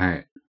All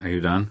right, are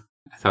you done?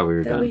 I thought we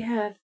were that done. we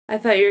had. I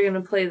thought you were going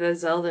to play the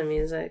Zelda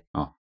music.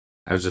 Oh,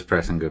 I was just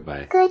pressing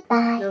goodbye.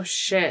 Goodbye. No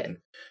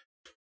shit.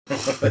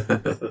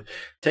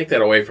 Take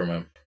that away from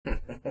him.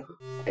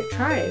 I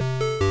tried.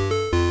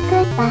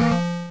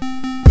 Goodbye.